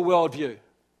biblical worldview.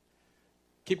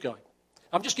 Keep going.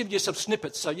 I'm just giving you some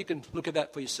snippets so you can look at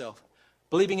that for yourself.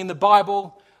 Believing in the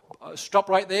Bible, stop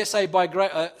right there, saved by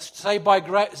grace,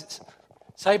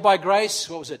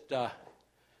 what was it?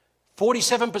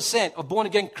 47% of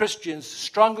born-again Christians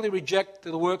strongly reject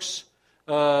the works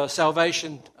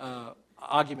salvation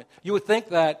argument. You would think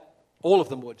that all of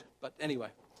them would, but anyway.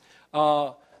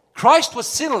 Christ was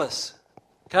sinless,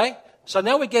 okay? So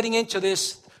now we're getting into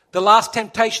this, the Last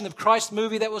Temptation of Christ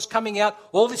movie that was coming out,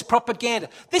 all this propaganda.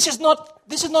 This is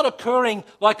not occurring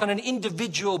like on an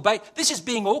individual basis. This is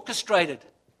being orchestrated.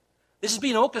 This is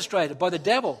being orchestrated by the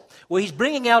devil, where he's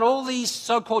bringing out all these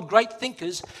so-called great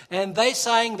thinkers, and they're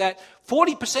saying that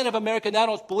 40% of American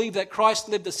adults believe that Christ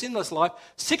lived a sinless life.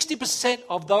 60%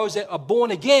 of those that are born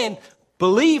again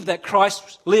believe that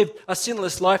Christ lived a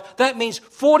sinless life. That means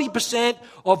 40%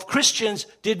 of Christians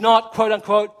did not,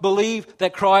 quote-unquote, believe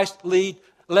that Christ led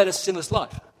a sinless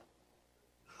life.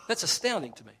 That's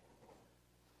astounding to me.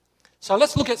 So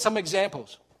let's look at some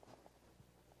examples.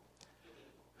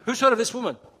 Who's heard of this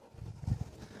woman?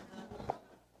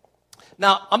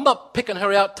 Now, I'm not picking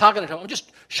her out, targeting her. I'm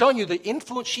just showing you the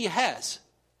influence she has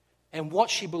and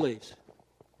what she believes.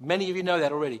 Many of you know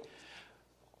that already.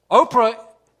 Oprah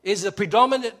is a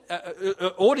predominant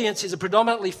audience is a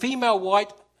predominantly female,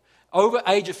 white, over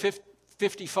age of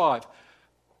 55,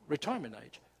 retirement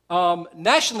age.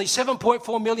 Nationally,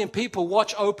 7.4 million people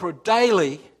watch Oprah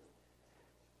daily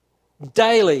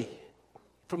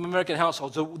from American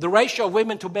households. The ratio of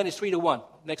women to men is 3-1.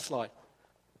 Next slide.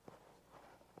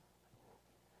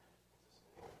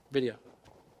 Video.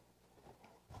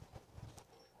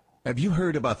 Have you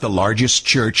heard about the largest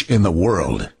church in the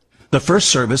world? The first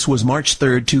service was March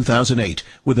 3rd, 2008,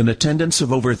 with an attendance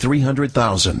of over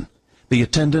 300,000. The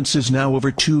attendance is now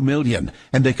over 2 million,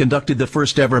 and they conducted the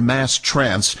first ever mass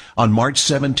trance on March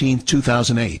 17,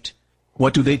 2008.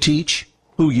 What do they teach?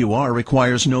 Who you are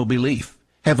requires no belief.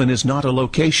 Heaven is not a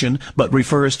location, but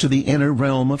refers to the inner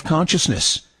realm of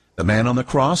consciousness. The man on the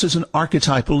cross is an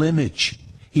archetypal image.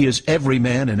 He is every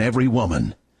man and every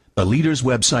woman. The Leader's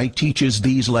website teaches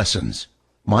these lessons.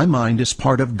 My mind is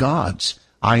part of God's.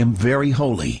 I am very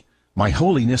holy. My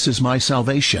holiness is my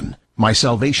salvation. My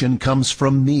salvation comes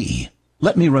from me.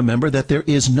 Let me remember that there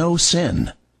is no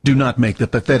sin. Do not make the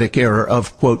pathetic error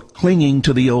of, quote, clinging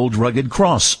to the old rugged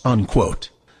cross,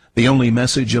 unquote. The only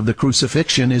message of the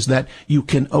crucifixion is that you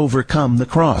can overcome the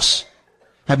cross.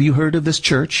 Have you heard of this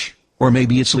church? Or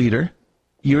maybe its leader?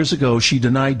 Years ago, she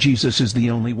denied Jesus is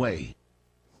the only way.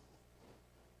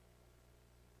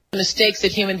 The mistakes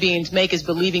that human beings make is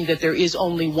believing that there is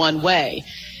only one way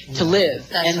to live,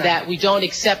 and that we don't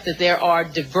accept that there are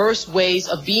diverse ways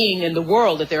of being in the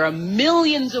world, that there are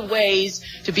millions of ways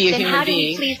to be a human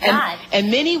being, and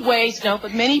many ways,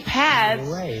 but many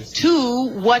paths to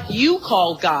what you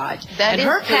call God. And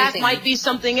her path might be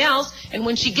something else, and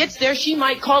when she gets there, she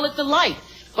might call it the light.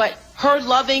 But her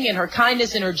loving and her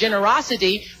kindness and her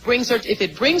generosity brings her, if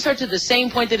it brings her to the same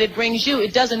point that it brings you,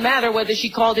 it doesn't matter whether she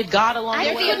called it God along the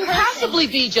way. There couldn't possibly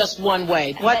be just one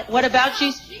way. What about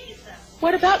Jesus?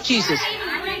 What about Jesus?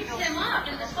 You mix them up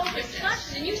in this whole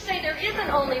discussion, and you say there isn't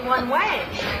only one way.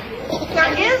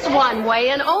 There is one way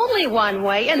and only one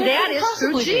way, and that is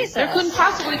through Jesus. There couldn't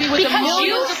possibly be with the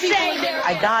millions of people in there.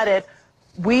 I got it.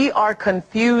 We are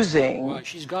confusing. Well,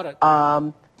 she's got it.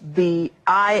 The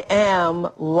I am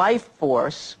life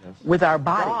force with our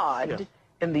body. God,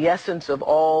 in the essence of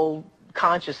all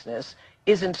consciousness,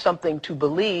 isn't something to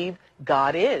believe.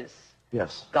 God is.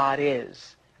 Yes. God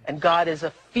is. And God is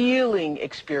a feeling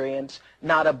experience,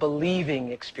 not a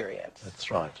believing experience.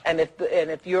 That's right. And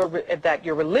if your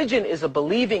religion is a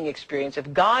believing experience,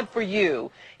 if God for you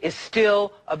is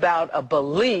still about a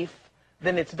belief,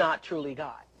 then it's not truly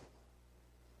God.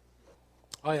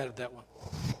 I added that one.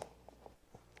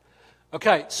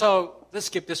 Okay, so let's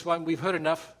skip this one. We've heard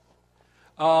enough.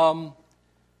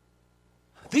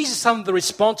 These are some of the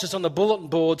responses on the bulletin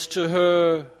boards to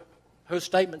her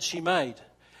statements she made.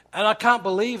 And I can't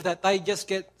believe that they just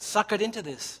get suckered into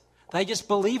this. They just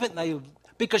believe it,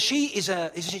 because she's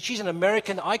an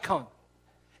American icon.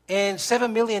 And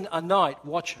 7 million a night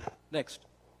watch her. Next.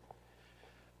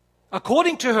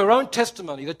 According to her own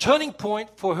testimony, the turning point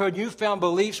for her newfound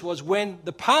beliefs was when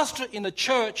the pastor in the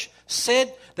church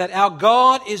said that our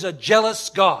God is a jealous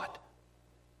God.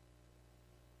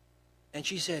 And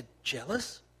she said,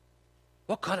 jealous?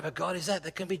 What kind of a God is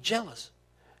that can be jealous?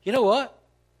 You know what?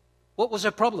 What was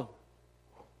her problem?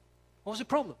 What was her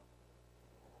problem?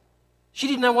 She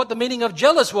didn't know what the meaning of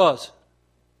jealous was.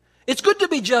 It's good to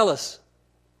be jealous.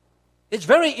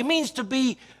 It means to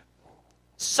be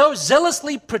so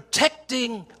zealously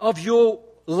protecting of your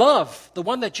love, the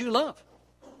one that you love.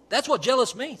 That's what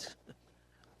jealous means.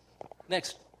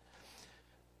 Next.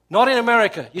 Not in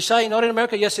America. You say not in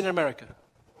America? Yes, in America.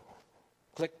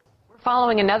 Click.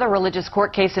 Following another religious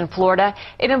court case in Florida,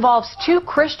 it involves 2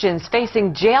 Christians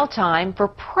facing jail time for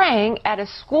praying at a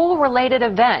school-related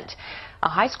event. A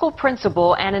high school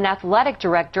principal and an athletic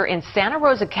director in Santa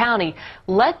Rosa County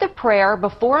led the prayer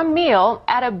before a meal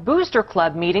at a booster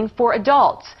club meeting for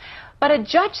adults. But a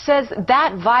judge says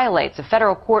that violates a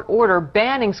federal court order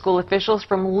banning school officials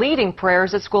from leading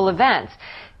prayers at school events.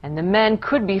 And the men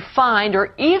could be fined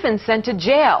or even sent to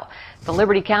jail. The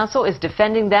Liberty Counsel is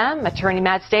defending them. Attorney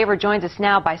Matt Staver joins us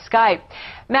now by Skype.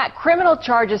 Matt, criminal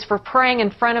charges for praying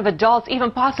in front of adults, even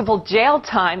possible jail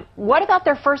time. What about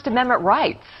their First Amendment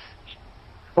rights?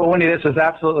 Well, Wendy, this is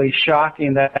absolutely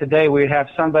shocking that today we have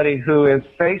somebody who is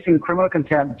facing criminal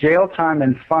contempt, jail time,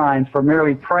 and fines for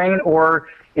merely praying or,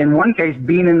 in one case,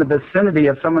 being in the vicinity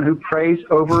of someone who prays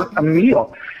over a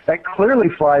meal. That clearly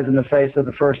flies in the face of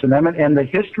the First Amendment and the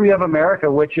history of America,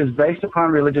 which is based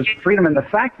upon religious freedom, and the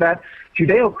fact that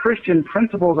Judeo-Christian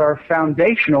principles are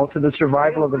foundational to the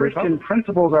survival of the Republic.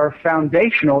 Principles are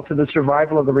foundational to the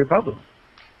survival of the Republic.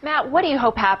 Matt, what do you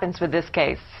hope happens with this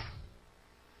case?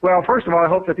 Well, first of all, I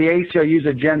hope that the ACLU's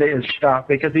agenda is stopped,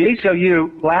 because the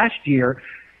ACLU last year,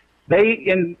 they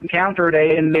encountered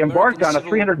and they embarked on a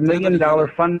 $300 million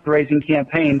fundraising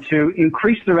campaign to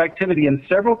increase their activity in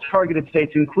several targeted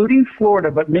states, including Florida,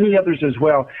 but many others as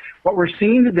well. What we're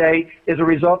seeing today is a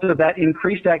result of that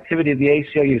increased activity of the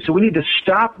ACLU. So we need to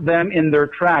stop them in their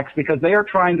tracks, because they are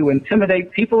trying to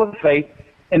intimidate people of faith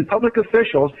and public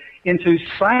officials into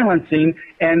silencing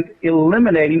and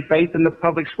eliminating faith in the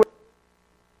public square.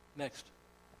 Next.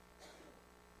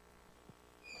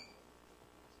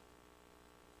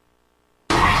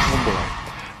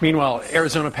 Meanwhile,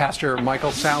 Arizona pastor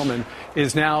Michael Salmon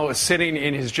is now sitting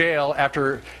in his jail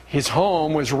after his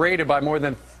home was raided by more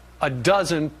than a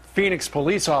dozen Phoenix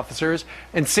police officers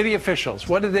and city officials.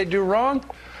 What did they do wrong?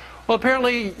 Well,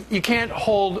 apparently you can't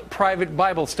hold private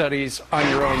Bible studies on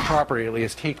your own property, at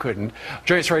least he couldn't.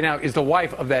 Joining us right now is the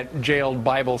wife of that jailed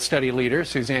Bible study leader,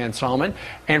 Suzanne Salmon,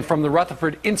 and from the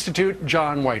Rutherford Institute,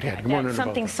 John Whitehead. Good morning.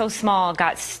 Something so small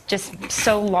got just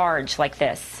so large like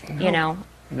this, you know.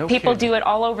 No People kidding. do it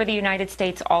all over the United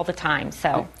States all the time,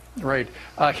 so. Right.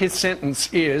 His sentence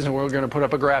is, and we're going to put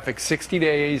up a graphic, 60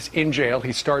 days in jail.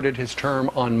 He started his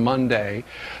term on Monday,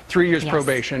 3 years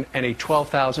probation, and a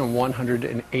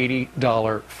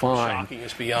 $12,180 fine. Shocking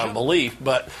is beyond belief,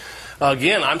 but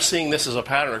again, I'm seeing this as a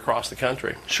pattern across the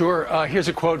country. Sure. Here's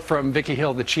a quote from Vicki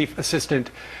Hill, the chief assistant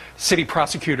city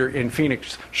prosecutor in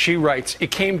Phoenix. She writes,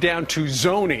 "It came down to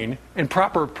zoning and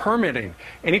proper permitting.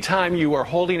 Anytime you are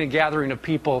holding a gathering of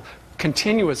people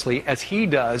continuously, as he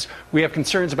does, we have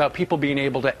concerns about people being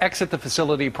able to exit the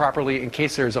facility properly in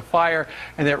case there's a fire,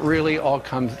 and that really all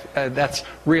comes, that's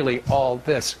really all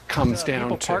this comes down to.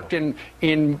 People parked in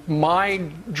my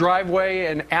driveway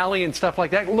and alley and stuff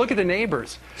like that. Look at the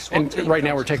neighbors. And right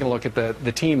now we're taking a look at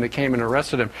the team that came and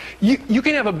arrested him. You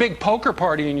can have a big poker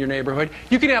party in your neighborhood.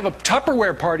 You can have a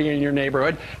Tupperware party in your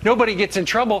neighborhood. Nobody gets in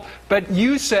trouble, but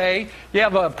you say you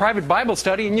have a private Bible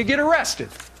study and you get arrested.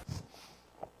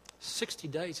 60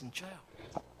 days in jail.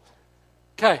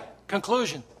 Okay,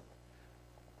 conclusion.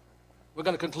 We're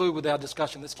going to conclude with our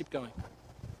discussion. Let's keep going.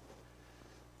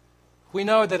 We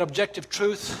know that objective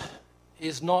truth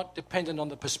is not dependent on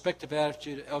the perspective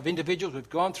attitude of individuals. We've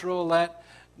gone through all that.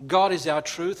 God is our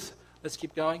truth. Let's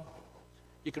keep going.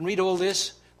 You can read all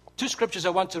this. Two scriptures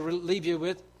I want to leave you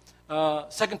with.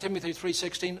 2 Timothy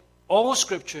 3:16. All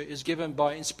scripture is given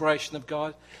by inspiration of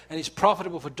God and is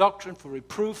profitable for doctrine, for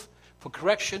reproof, for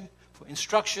correction, for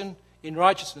instruction in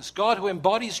righteousness. God, who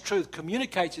embodies truth,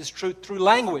 communicates his truth through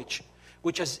language,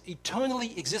 which has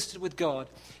eternally existed with God.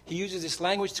 He uses this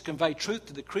language to convey truth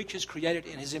to the creatures created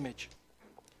in his image.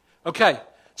 Okay,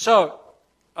 so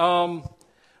I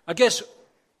guess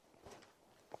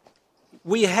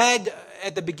we had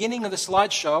at the beginning of the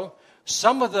slideshow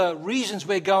some of the reasons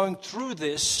we're going through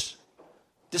this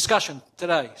discussion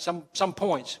today, some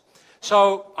points.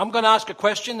 So I'm going to ask a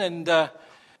question, and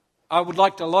I would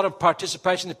like a lot of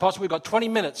participation if possible. We've got 20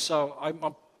 minutes, so I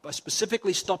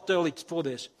specifically stopped early for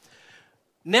this.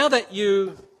 Now that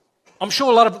I'm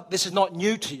sure a lot of this is not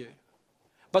new to you,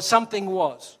 but some things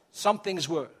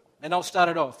were, and I'll start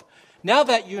it off. Now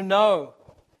that you know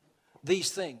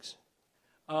these things,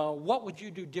 what would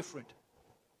you do different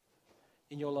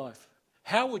in your life?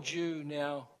 How would you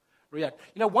now react?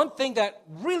 You know, one thing that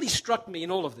really struck me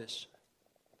in all of this,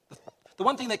 the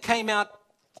one thing that came out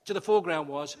to the foreground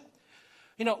was,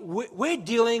 you know, we're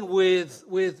dealing with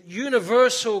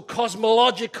universal,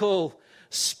 cosmological,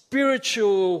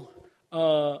 spiritual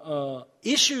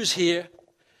issues here,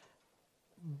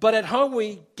 but at home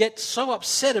we get so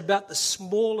upset about the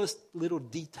smallest little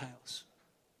details.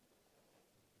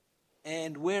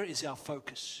 And where is our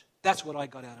focus? That's what I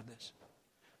got out of this.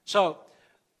 So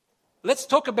let's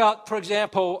talk about, for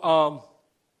example,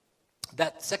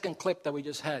 that second clip that we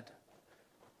just had.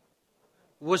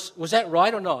 Was that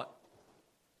right or not?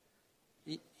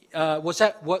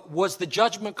 Was the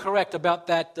judgment correct about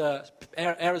that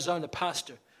Arizona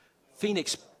pastor,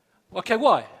 Phoenix? Okay,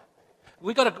 why?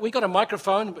 We got a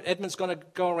microphone. Edmund's going to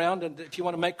go around, and if you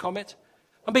want to make comments,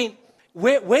 I mean,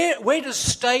 where does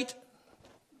state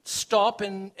stop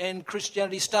and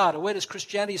Christianity start, or where does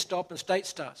Christianity stop and state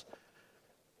starts?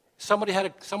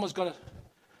 Someone's going to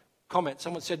comment.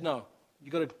 Someone said no.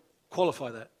 You got to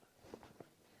qualify that.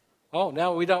 Oh,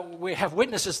 now we have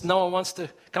witnesses. No one wants to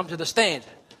come to the stand.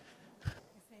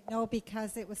 No,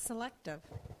 because it was selective,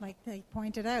 like they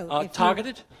pointed out.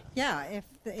 Targeted?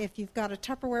 If you've got a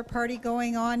Tupperware party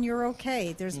going on, you're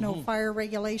okay. There's no fire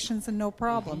regulations and no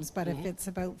problems. But if it's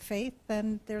about faith,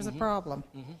 then there's a problem.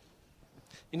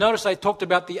 You notice I talked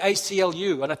about the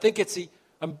ACLU, and I think it's the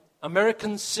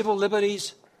American Civil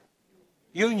Liberties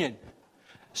Union.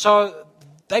 So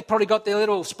they probably got their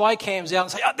little spy cams out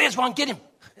and say, "Oh, there's one, get him."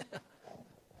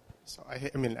 So I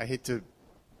hate to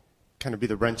kind of be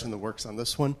the wrench in the works on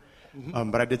this one,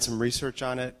 but I did some research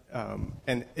on it,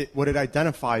 and what it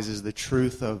identifies is the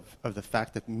truth of the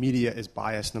fact that media is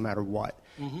biased no matter what,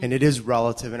 and it is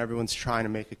relative, and everyone's trying to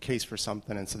make a case for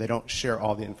something, and so they don't share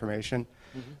all the information.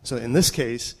 So in this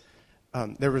case,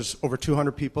 there was over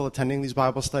 200 people attending these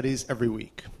Bible studies every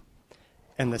week,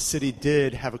 and the city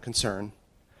did have a concern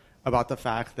about the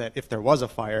fact that if there was a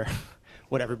fire,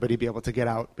 would everybody be able to get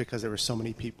out because there were so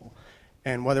many people?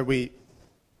 And whether we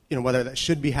whether that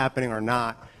should be happening or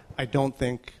not, I don't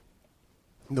think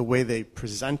the way they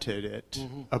presented it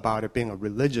about it being a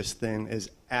religious thing is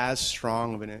as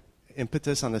strong of an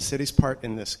impetus on the city's part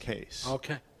in this case.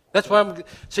 Okay. That's why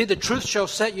see, the truth shall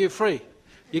set you free.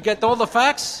 You get all the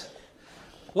facts?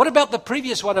 What about the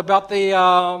previous one about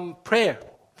the prayer?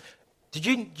 Did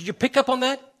you pick up on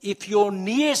that? If you're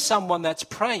near someone that's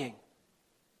praying.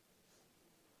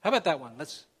 How about that one? What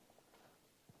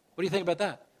do you think about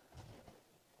that?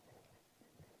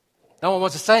 No one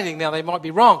wants to say anything now. They might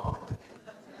be wrong.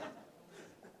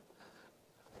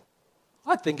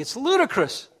 I think it's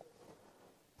ludicrous.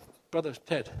 Brother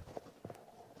Ted.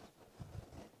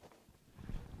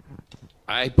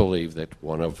 I believe that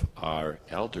one of our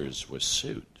elders was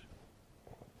sued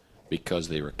because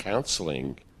they were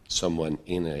counseling someone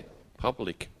in a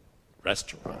public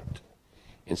restaurant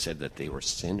and said that they were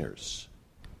sinners.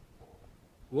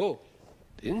 Whoa.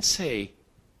 Didn't say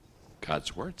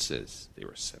God's word says they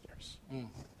were sinners.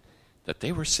 That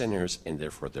they were sinners and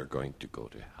therefore they're going to go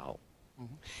to hell.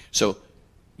 So,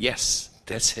 yes,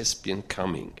 this has been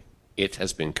coming. It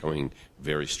has been coming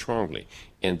very strongly.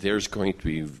 And there's going to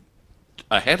be,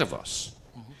 ahead of us,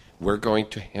 we're going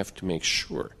to have to make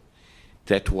sure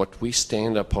that what we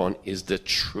stand upon is the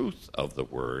truth of the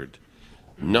word,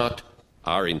 not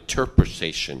our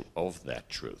interpretation of that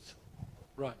truth.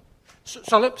 Right.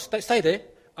 So let's stay there.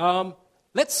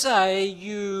 Let's say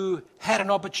you had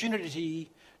an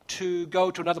opportunity to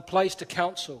go to another place to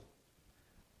counsel.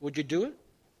 Would you do it?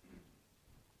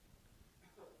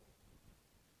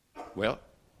 Well,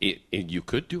 you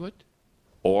could do it,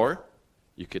 or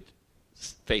you could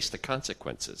face the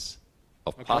consequences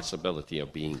of possibility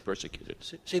of being persecuted.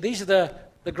 See, these are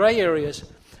the gray areas.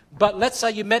 But let's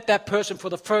say you met that person for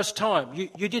the first time. You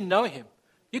didn't know him.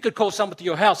 You could call someone to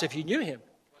your house if you knew him.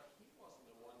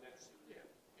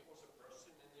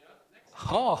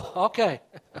 Oh, okay.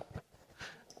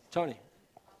 Tony.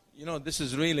 This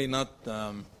is really not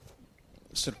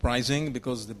surprising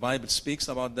because the Bible speaks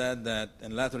about that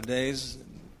in latter days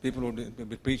people will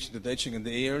be preaching to the itching in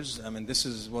the ears. I mean, this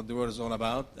is what the word is all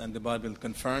about, and the Bible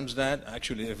confirms that.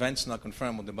 Actually, events not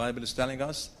confirm what the Bible is telling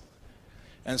us.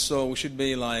 And so we should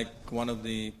be like one of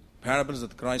the parables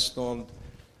that Christ told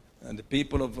the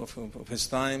people of his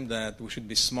time, that we should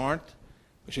be smart,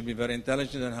 we should be very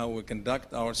intelligent in how we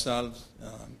conduct ourselves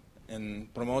in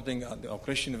promoting our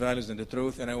Christian values and the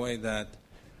truth in a way that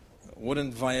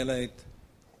wouldn't violate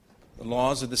the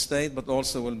laws of the state, but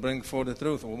also will bring forth the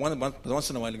truth. Once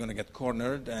in a while you're going to get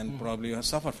cornered, and probably you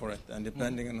suffer for it. And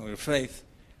depending on your faith,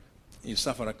 you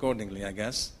suffer accordingly, I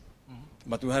guess.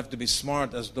 But we have to be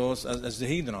smart as the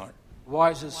heathen are.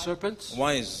 Wise as serpents.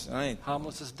 Wise, right.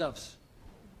 Harmless as doves.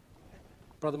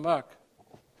 Brother Mark.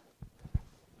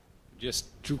 Just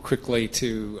too quickly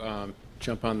to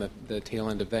jump on the tail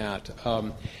end of that.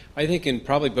 I think in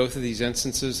probably both of these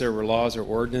instances there were laws or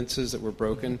ordinances that were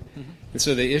broken. And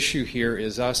so the issue here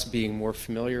is us being more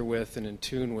familiar with and in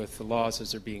tune with the laws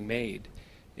as they're being made.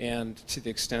 And to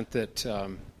the extent that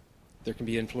there can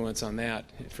be influence on that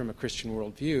from a Christian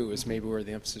worldview is maybe where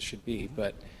the emphasis should be.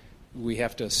 But we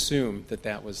have to assume that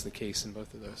that was the case in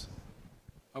both of those.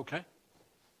 Okay.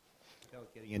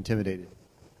 Getting intimidated.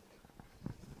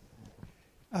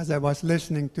 As I was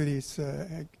listening to these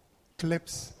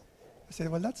clips, I said,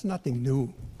 well, that's nothing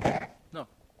new. No.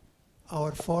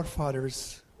 Our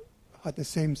forefathers had the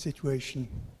same situation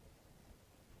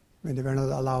when they were not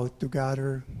allowed to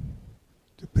gather,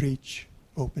 to preach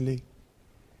openly.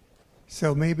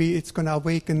 So maybe it's going to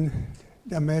awaken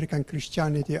the American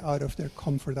Christianity out of their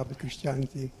comfortable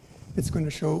Christianity. It's going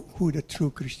to show who the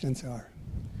true Christians are.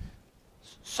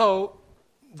 So,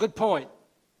 good point.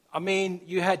 I mean,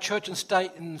 you had church and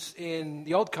state in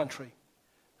the old country.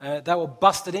 They were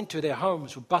busted into, their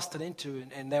homes were busted into,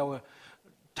 and they were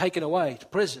taken away to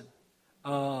prison.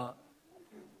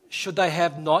 Should they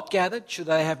have not gathered? Should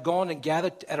they have gone and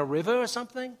gathered at a river or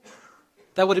something?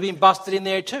 They would have been busted in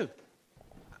there too.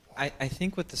 I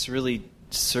think what this really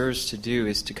serves to do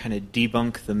is to kind of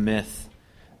debunk the myth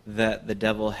that the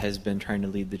devil has been trying to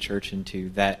lead the church into,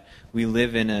 that we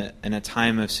live in a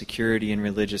time of security and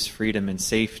religious freedom and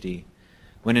safety,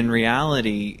 when in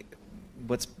reality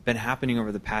what's been happening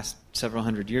over the past several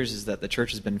hundred years is that the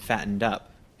church has been fattened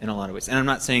up in a lot of ways. And I'm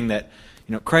not saying that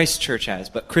Christ's church has,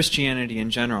 but Christianity in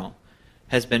general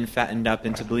has been fattened up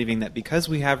into believing that because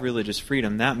we have religious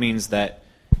freedom, that means that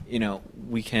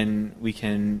we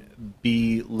can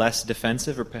be less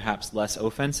defensive or perhaps less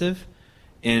offensive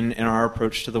in our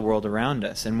approach to the world around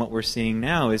us. And what we're seeing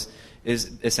now is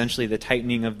essentially the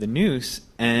tightening of the noose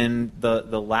and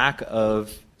the lack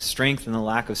of strength and the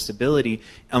lack of stability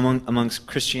amongst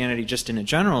Christianity just in a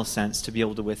general sense to be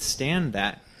able to withstand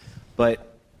that. But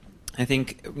I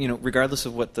think, regardless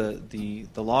of what the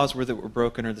laws were that were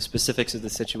broken or the specifics of the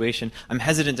situation, I'm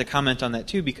hesitant to comment on that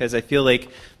too, because I feel like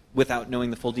without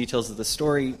knowing the full details of the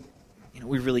story,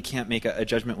 we really can't make a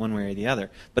judgment one way or the other.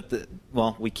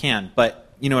 But we can,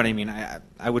 but you know what I mean.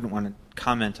 I wouldn't want to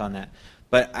comment on that.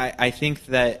 But I think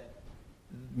that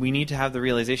we need to have the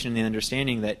realization and the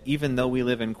understanding that even though we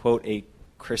live in, quote, a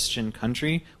Christian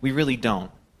country, we really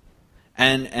don't.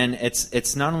 And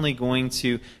it's not only going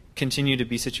to continue to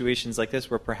be situations like this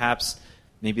where perhaps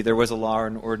maybe there was a law or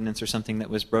an ordinance or something that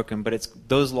was broken, but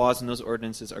those laws and those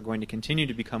ordinances are going to continue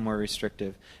to become more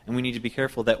restrictive. And we need to be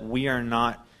careful that we are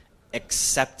not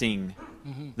accepting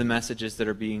the messages that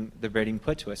are being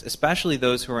put to us, especially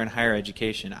those who are in higher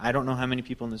education. I don't know how many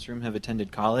people in this room have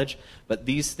attended college, but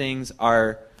these things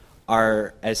are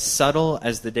as subtle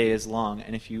as the day is long.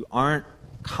 And if you aren't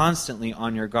constantly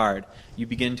on your guard, you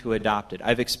begin to adopt it.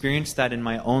 I've experienced that in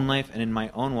my own life and in my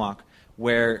own walk,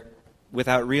 where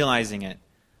without realizing it,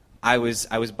 I was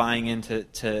buying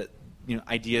into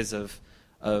ideas of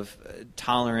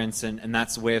tolerance and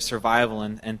that's the way of survival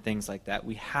and things like that.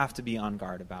 We have to be on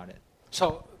guard about it.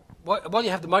 So, while you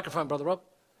have the microphone, Brother Rob,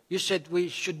 you said we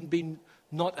shouldn't be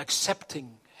not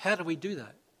accepting. How do we do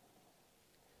that?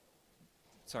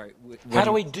 Sorry. How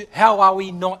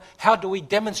do we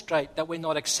demonstrate that we're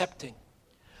not accepting?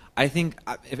 I think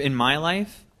in my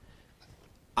life,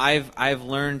 I've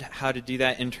learned how to do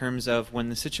that in terms of when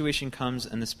the situation comes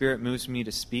and the Spirit moves me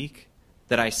to speak,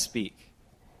 that I speak.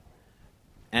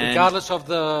 And regardless of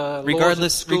the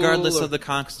regardless of the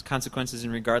consequences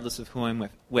and regardless of who I'm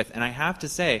with. And I have to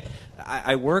say,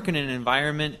 I work in an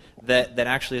environment that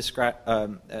actually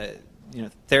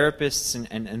therapists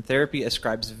and therapy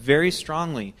ascribes very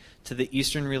strongly to the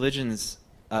Eastern religions'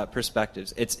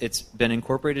 perspectives. It's been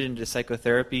incorporated into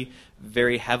psychotherapy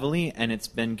very heavily, and it's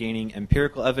been gaining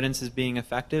empirical evidence as being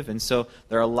effective. And so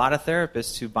there are a lot of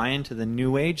therapists who buy into the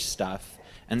New Age stuff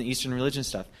and the Eastern religion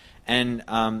stuff. And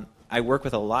I work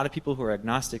with a lot of people who are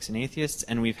agnostics and atheists,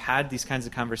 and we've had these kinds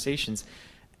of conversations.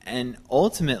 And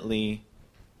ultimately,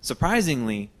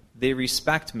 surprisingly, they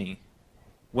respect me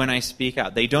when I speak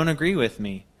out. They don't agree with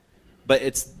me, but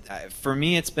for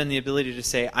me, it's been the ability to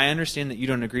say, I understand that you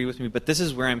don't agree with me, but this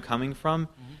is where I'm coming from,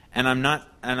 and I'm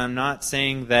not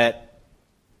saying that,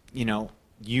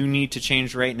 you need to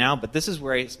change right now, but this is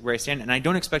where I stand, and I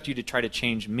don't expect you to try to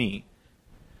change me.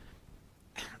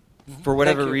 For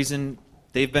whatever reason,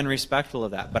 they've been respectful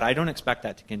of that, but I don't expect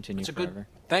that to continue forever.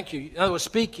 Thank you. In other words,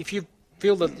 speak. If you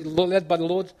feel that you're led by the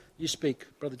Lord, you speak.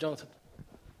 Brother Jonathan.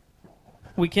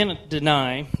 We cannot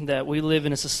deny that we live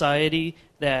in a society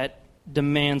that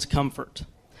demands comfort.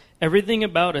 Everything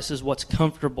about us is what's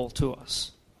comfortable to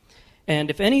us. And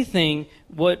if anything,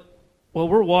 what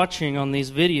we're watching on these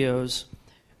videos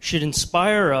should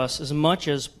inspire us as much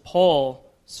as Paul's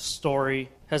story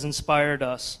has inspired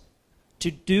us to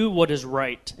do what is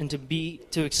right and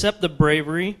to accept the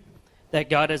bravery that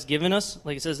God has given us.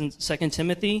 Like it says in 2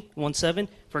 Timothy 1:7,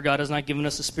 for God has not given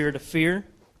us a spirit of fear,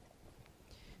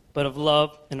 but of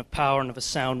love and of power and of a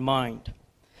sound mind.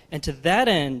 And to that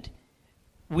end,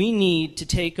 we need to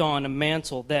take on a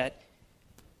mantle that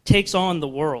takes on the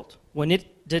world. When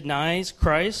it denies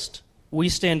Christ, we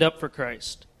stand up for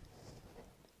Christ.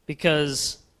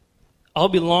 Because I'll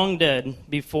be long dead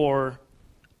before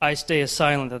I stay as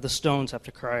silent that the stones have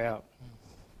to cry out.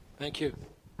 Thank you.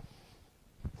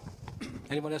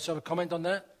 Anyone else have a comment on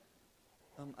that?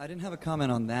 I didn't have a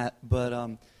comment on that,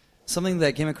 but something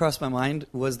that came across my mind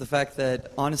was the fact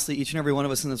that, honestly, each and every one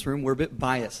of us in this room, we're a bit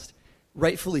biased.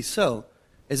 Rightfully so.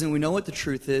 As in, we know what the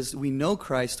truth is, we know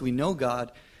Christ, we know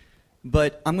God,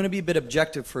 but I'm going to be a bit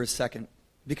objective for a second.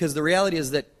 Because the reality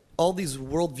is that all these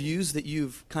worldviews that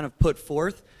you've kind of put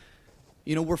forth,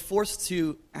 we're forced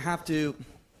to have to,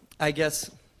 I guess,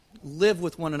 live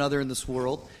with one another in this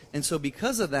world. And so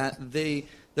because of that, there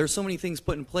are so many things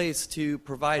put in place to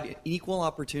provide equal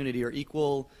opportunity or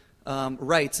equal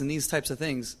rights and these types of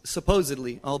things,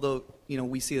 supposedly, although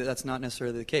we see that that's not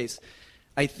necessarily the case.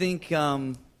 I think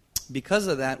because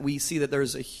of that, we see that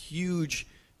there's a huge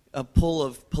pull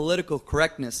of political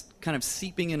correctness kind of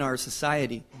seeping in our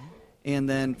society. And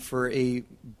then for a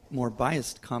more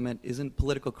biased comment, isn't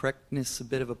political correctness a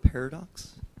bit of a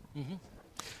paradox?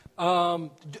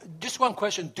 Just one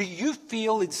question. Do you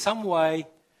feel in some way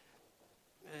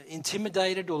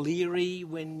intimidated or leery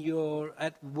when you're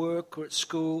at work or at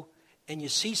school and you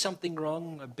see something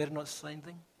wrong, I better not say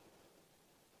anything?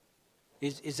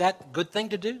 Is that a good thing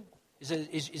to do?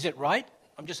 Is it right?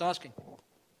 I'm just asking.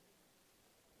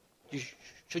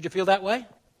 Should you feel that way?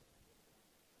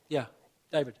 Yeah,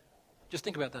 David, just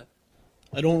think about that.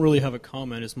 I don't really have a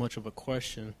comment as much of a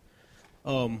question.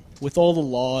 With all the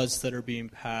laws that are being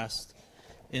passed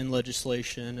in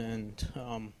legislation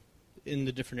and in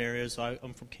the different areas,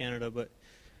 I'm from Canada, but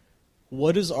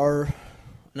what is our,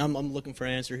 and I'm looking for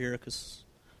an answer here because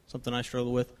something I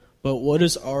struggle with, but what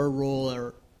is our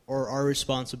role or our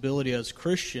responsibility as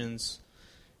Christians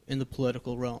in the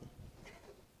political realm?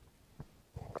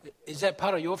 Is that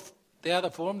part of the other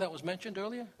forum that was mentioned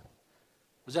earlier?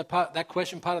 Was that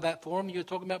question part of that forum you were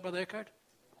talking about, Brother Eckhart?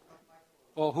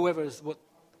 Or whoever is what?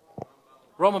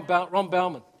 Ron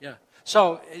Bauman, yeah.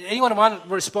 So, anyone want to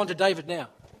respond to David now?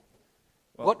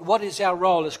 Well, what is our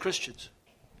role as Christians?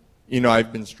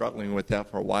 I've been struggling with that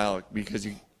for a while because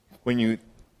when you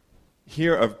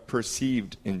hear of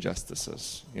perceived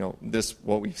injustices,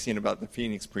 what we've seen about the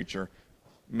Phoenix preacher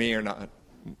may or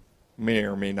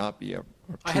may not be a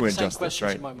true injustice,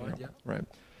 right? In my mind, yeah. Right.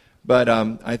 But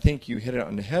I think you hit it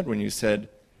on the head when you said,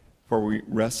 "For we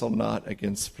wrestle not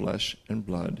against flesh and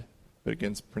blood, but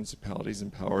against principalities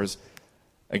and powers,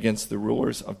 against the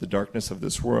rulers of the darkness of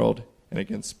this world, and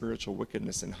against spiritual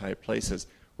wickedness in high places."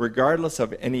 Regardless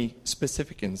of any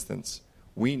specific instance,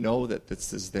 we know that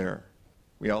this is there.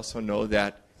 We also know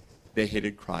that they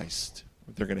hated Christ.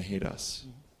 They're going to hate us.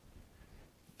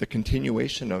 The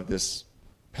continuation of this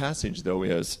passage, though,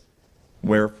 is,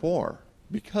 "Wherefore?"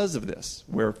 Because of this.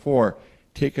 "Wherefore,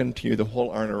 take unto you the whole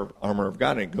armor of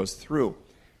God." And it goes through.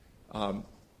 I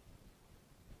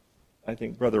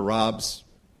think Brother Rob's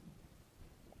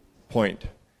point,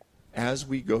 as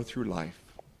we go through life,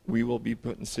 we will be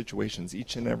put in situations,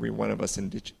 each and every one of us in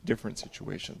different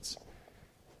situations.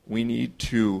 We need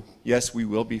to, yes, we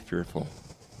will be fearful.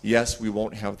 Yes, we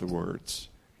won't have the words.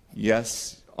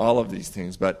 Yes, all of these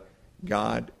things. But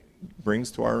God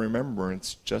brings to our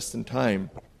remembrance just in time,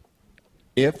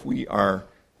 if we are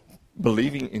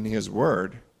believing in His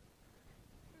Word,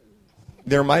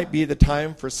 there might be the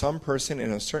time for some person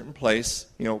in a certain place,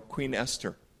 Queen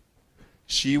Esther.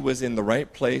 She was in the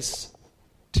right place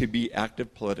to be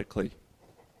active politically.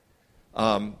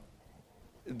 The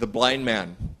blind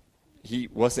man, he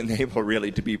wasn't able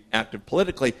really to be active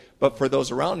politically, but for those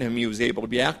around him, he was able to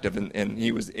be active, and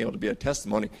he was able to be a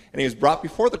testimony. And he was brought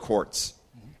before the courts,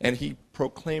 and he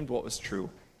proclaimed what was true.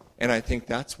 And I think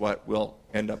that's what we'll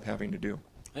end up having to do.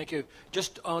 Thank you.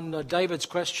 Just on David's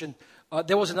question,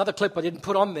 there was another clip I didn't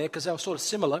put on there because they were sort of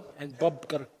similar, and Bob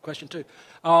got a question too.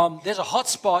 There's a hot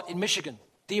spot in Michigan,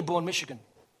 Dearborn, Michigan,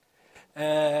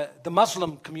 the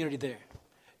Muslim community there.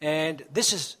 And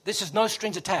this is no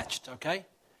strings attached, okay?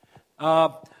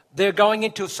 They're going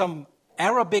into some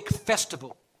Arabic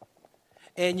festival,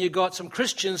 and you got some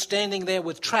Christians standing there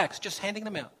with tracts, just handing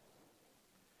them out.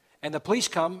 And the police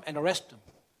come and arrest them.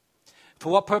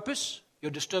 For what purpose?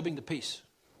 You're disturbing the peace.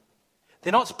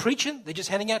 They're not preaching, they're just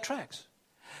handing out tracts.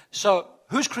 So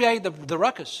who's created the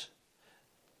ruckus?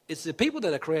 It's the people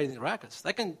that are creating the ruckus.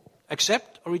 They can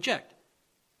accept or reject.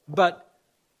 But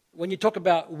when you talk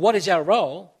about what is our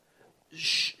role,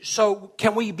 so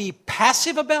can we be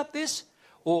passive about this?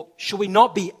 Or should we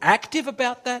not be active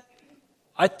about that?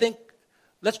 I think,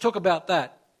 let's talk about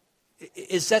that.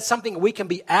 Is that something we can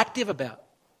be active about?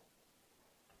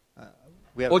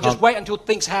 Or just wait until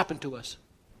things happen to us?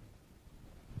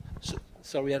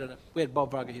 So we had Bob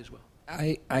Varga here as well.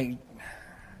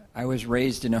 I was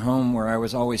raised in a home where I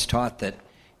was always taught that,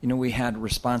 we had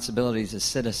responsibilities as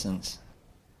citizens.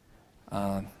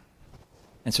 And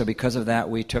so because of that,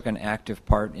 we took an active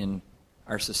part in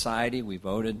our society. We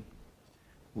voted.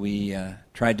 We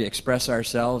tried to express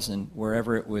ourselves and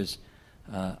wherever it was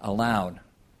allowed.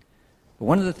 But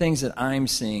one of the things that I'm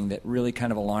seeing that really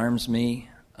kind of alarms me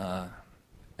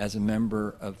as a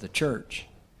member of the church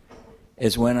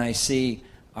is when I see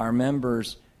our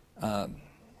members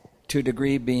to a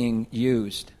degree being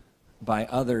used by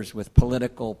others with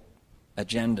political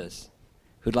agendas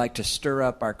who'd like to stir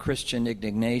up our Christian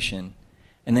indignation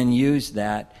and then use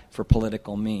that for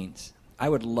political means. I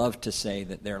would love to say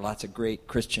that there are lots of great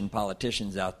Christian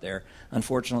politicians out there.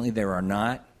 Unfortunately, there are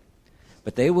not.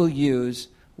 But they will use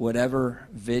whatever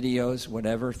videos,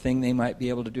 whatever thing they might be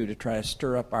able to do to try to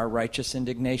stir up our righteous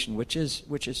indignation, which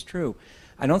is true.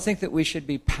 I don't think that we should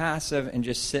be passive and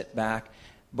just sit back,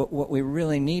 but what we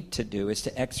really need to do is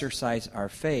to exercise our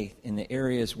faith in the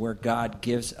areas where God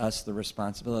gives us the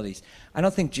responsibilities. I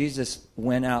don't think Jesus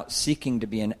went out seeking to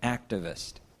be an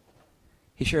activist.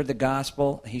 He shared the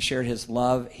gospel, he shared his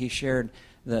love, he shared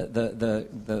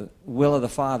the will of the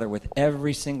Father with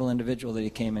every single individual that he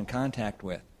came in contact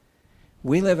with.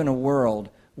 We live in a world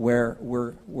where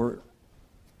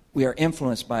we are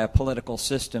influenced by a political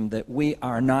system that we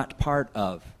are not part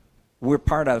of. we're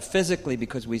part of physically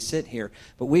because we sit here,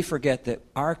 but we forget that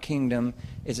our kingdom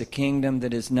is a kingdom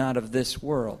that is not of this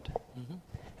world. Mm-hmm.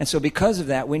 And so because of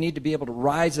that, we need to be able to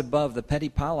rise above the petty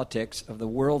politics of the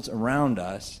worlds around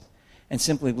us and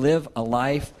simply live a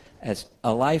life as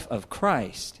a life of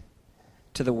Christ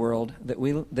to the world that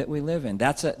we live in.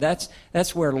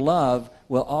 That's where love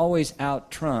will always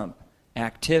out-trump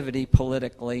activity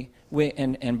politically.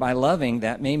 And by loving,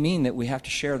 that may mean that we have to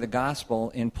share the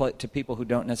gospel to people who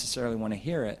don't necessarily want to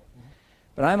hear it.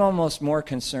 But I'm almost more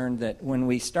concerned that when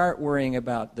we start worrying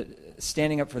about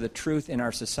standing up for the truth in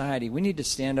our society, we need to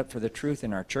stand up for the truth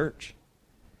in our church.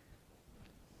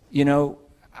 You know,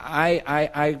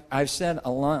 I've said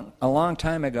a long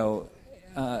time ago,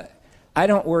 I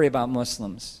don't worry about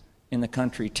Muslims in the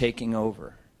country taking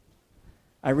over.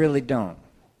 I really don't.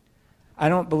 I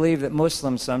don't believe that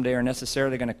Muslims someday are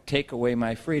necessarily going to take away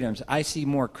my freedoms. I see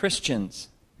more Christians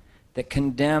that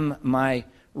condemn my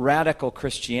radical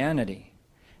Christianity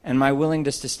and my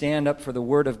willingness to stand up for the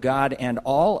Word of God and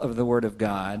all of the Word of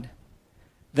God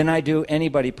than I do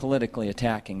anybody politically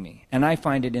attacking me. And I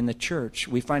find it in the church.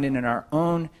 We find it in our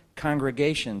own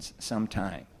congregations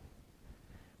sometime.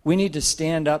 We need to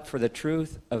stand up for the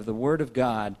truth of the Word of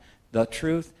God, the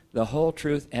truth, the whole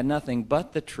truth, and nothing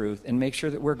but the truth, and make sure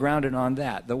that we're grounded on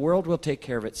that. The world will take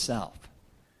care of itself.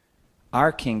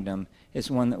 Our kingdom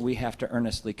is one that we have to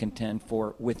earnestly contend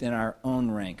for within our own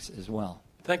ranks as well.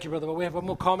 Thank you, Brother. Well, we have one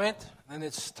more comment, and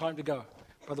it's time to go.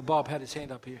 Brother Bob had his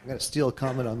hand up here. I'm going to steal a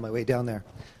comment on my way down there.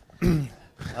 In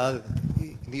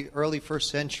the early first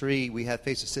century, we had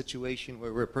faced a situation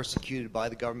where we were persecuted by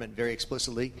the government very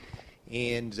explicitly,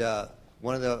 and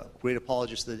one of the great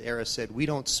apologists of the era said, "We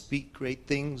don't speak great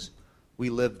things, we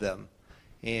live them."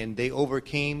 And they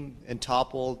overcame and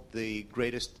toppled the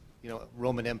greatest,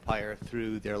 Roman Empire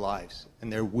through their lives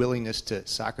and their willingness to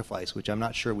sacrifice, which I'm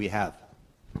not sure we have.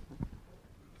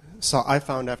 So I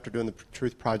found after doing the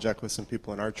Truth Project with some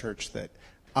people in our church that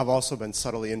I've also been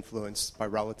subtly influenced by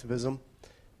relativism.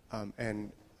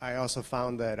 And I also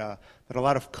found that a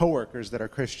lot of coworkers that are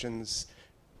Christians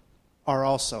are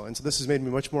also. And so this has made me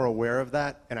much more aware of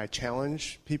that. And I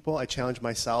challenge people. I challenge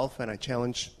myself. And I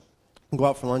go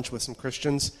out for lunch with some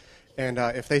Christians. And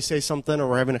if they say something or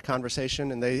we're having a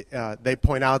conversation and they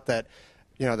point out that,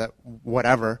 that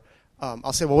whatever,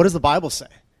 I'll say, well, what does the Bible say?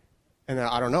 And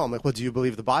I don't know. I'm like, well, do you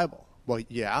believe the Bible? Well,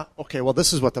 yeah. Okay, well,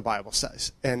 this is what the Bible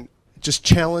says. And just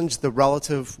challenge the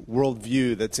relative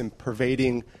worldview that's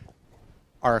pervading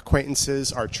our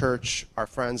acquaintances, our church, our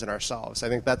friends, and ourselves. I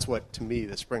think that's what, to me,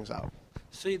 this brings out.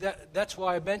 See, that's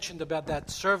why I mentioned about that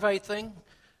survey thing.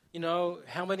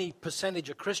 How many percentage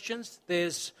are Christians?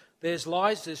 There's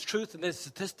lies, there's truth, and there's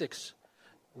statistics.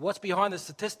 What's behind the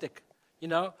statistic?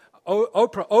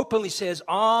 Oprah openly says,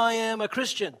 I am a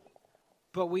Christian.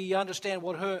 But we understand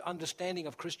what her understanding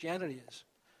of Christianity is.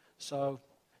 So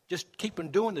just keep on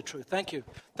doing the truth. Thank you.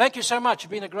 Thank you so much.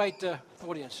 You've been a great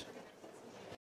audience.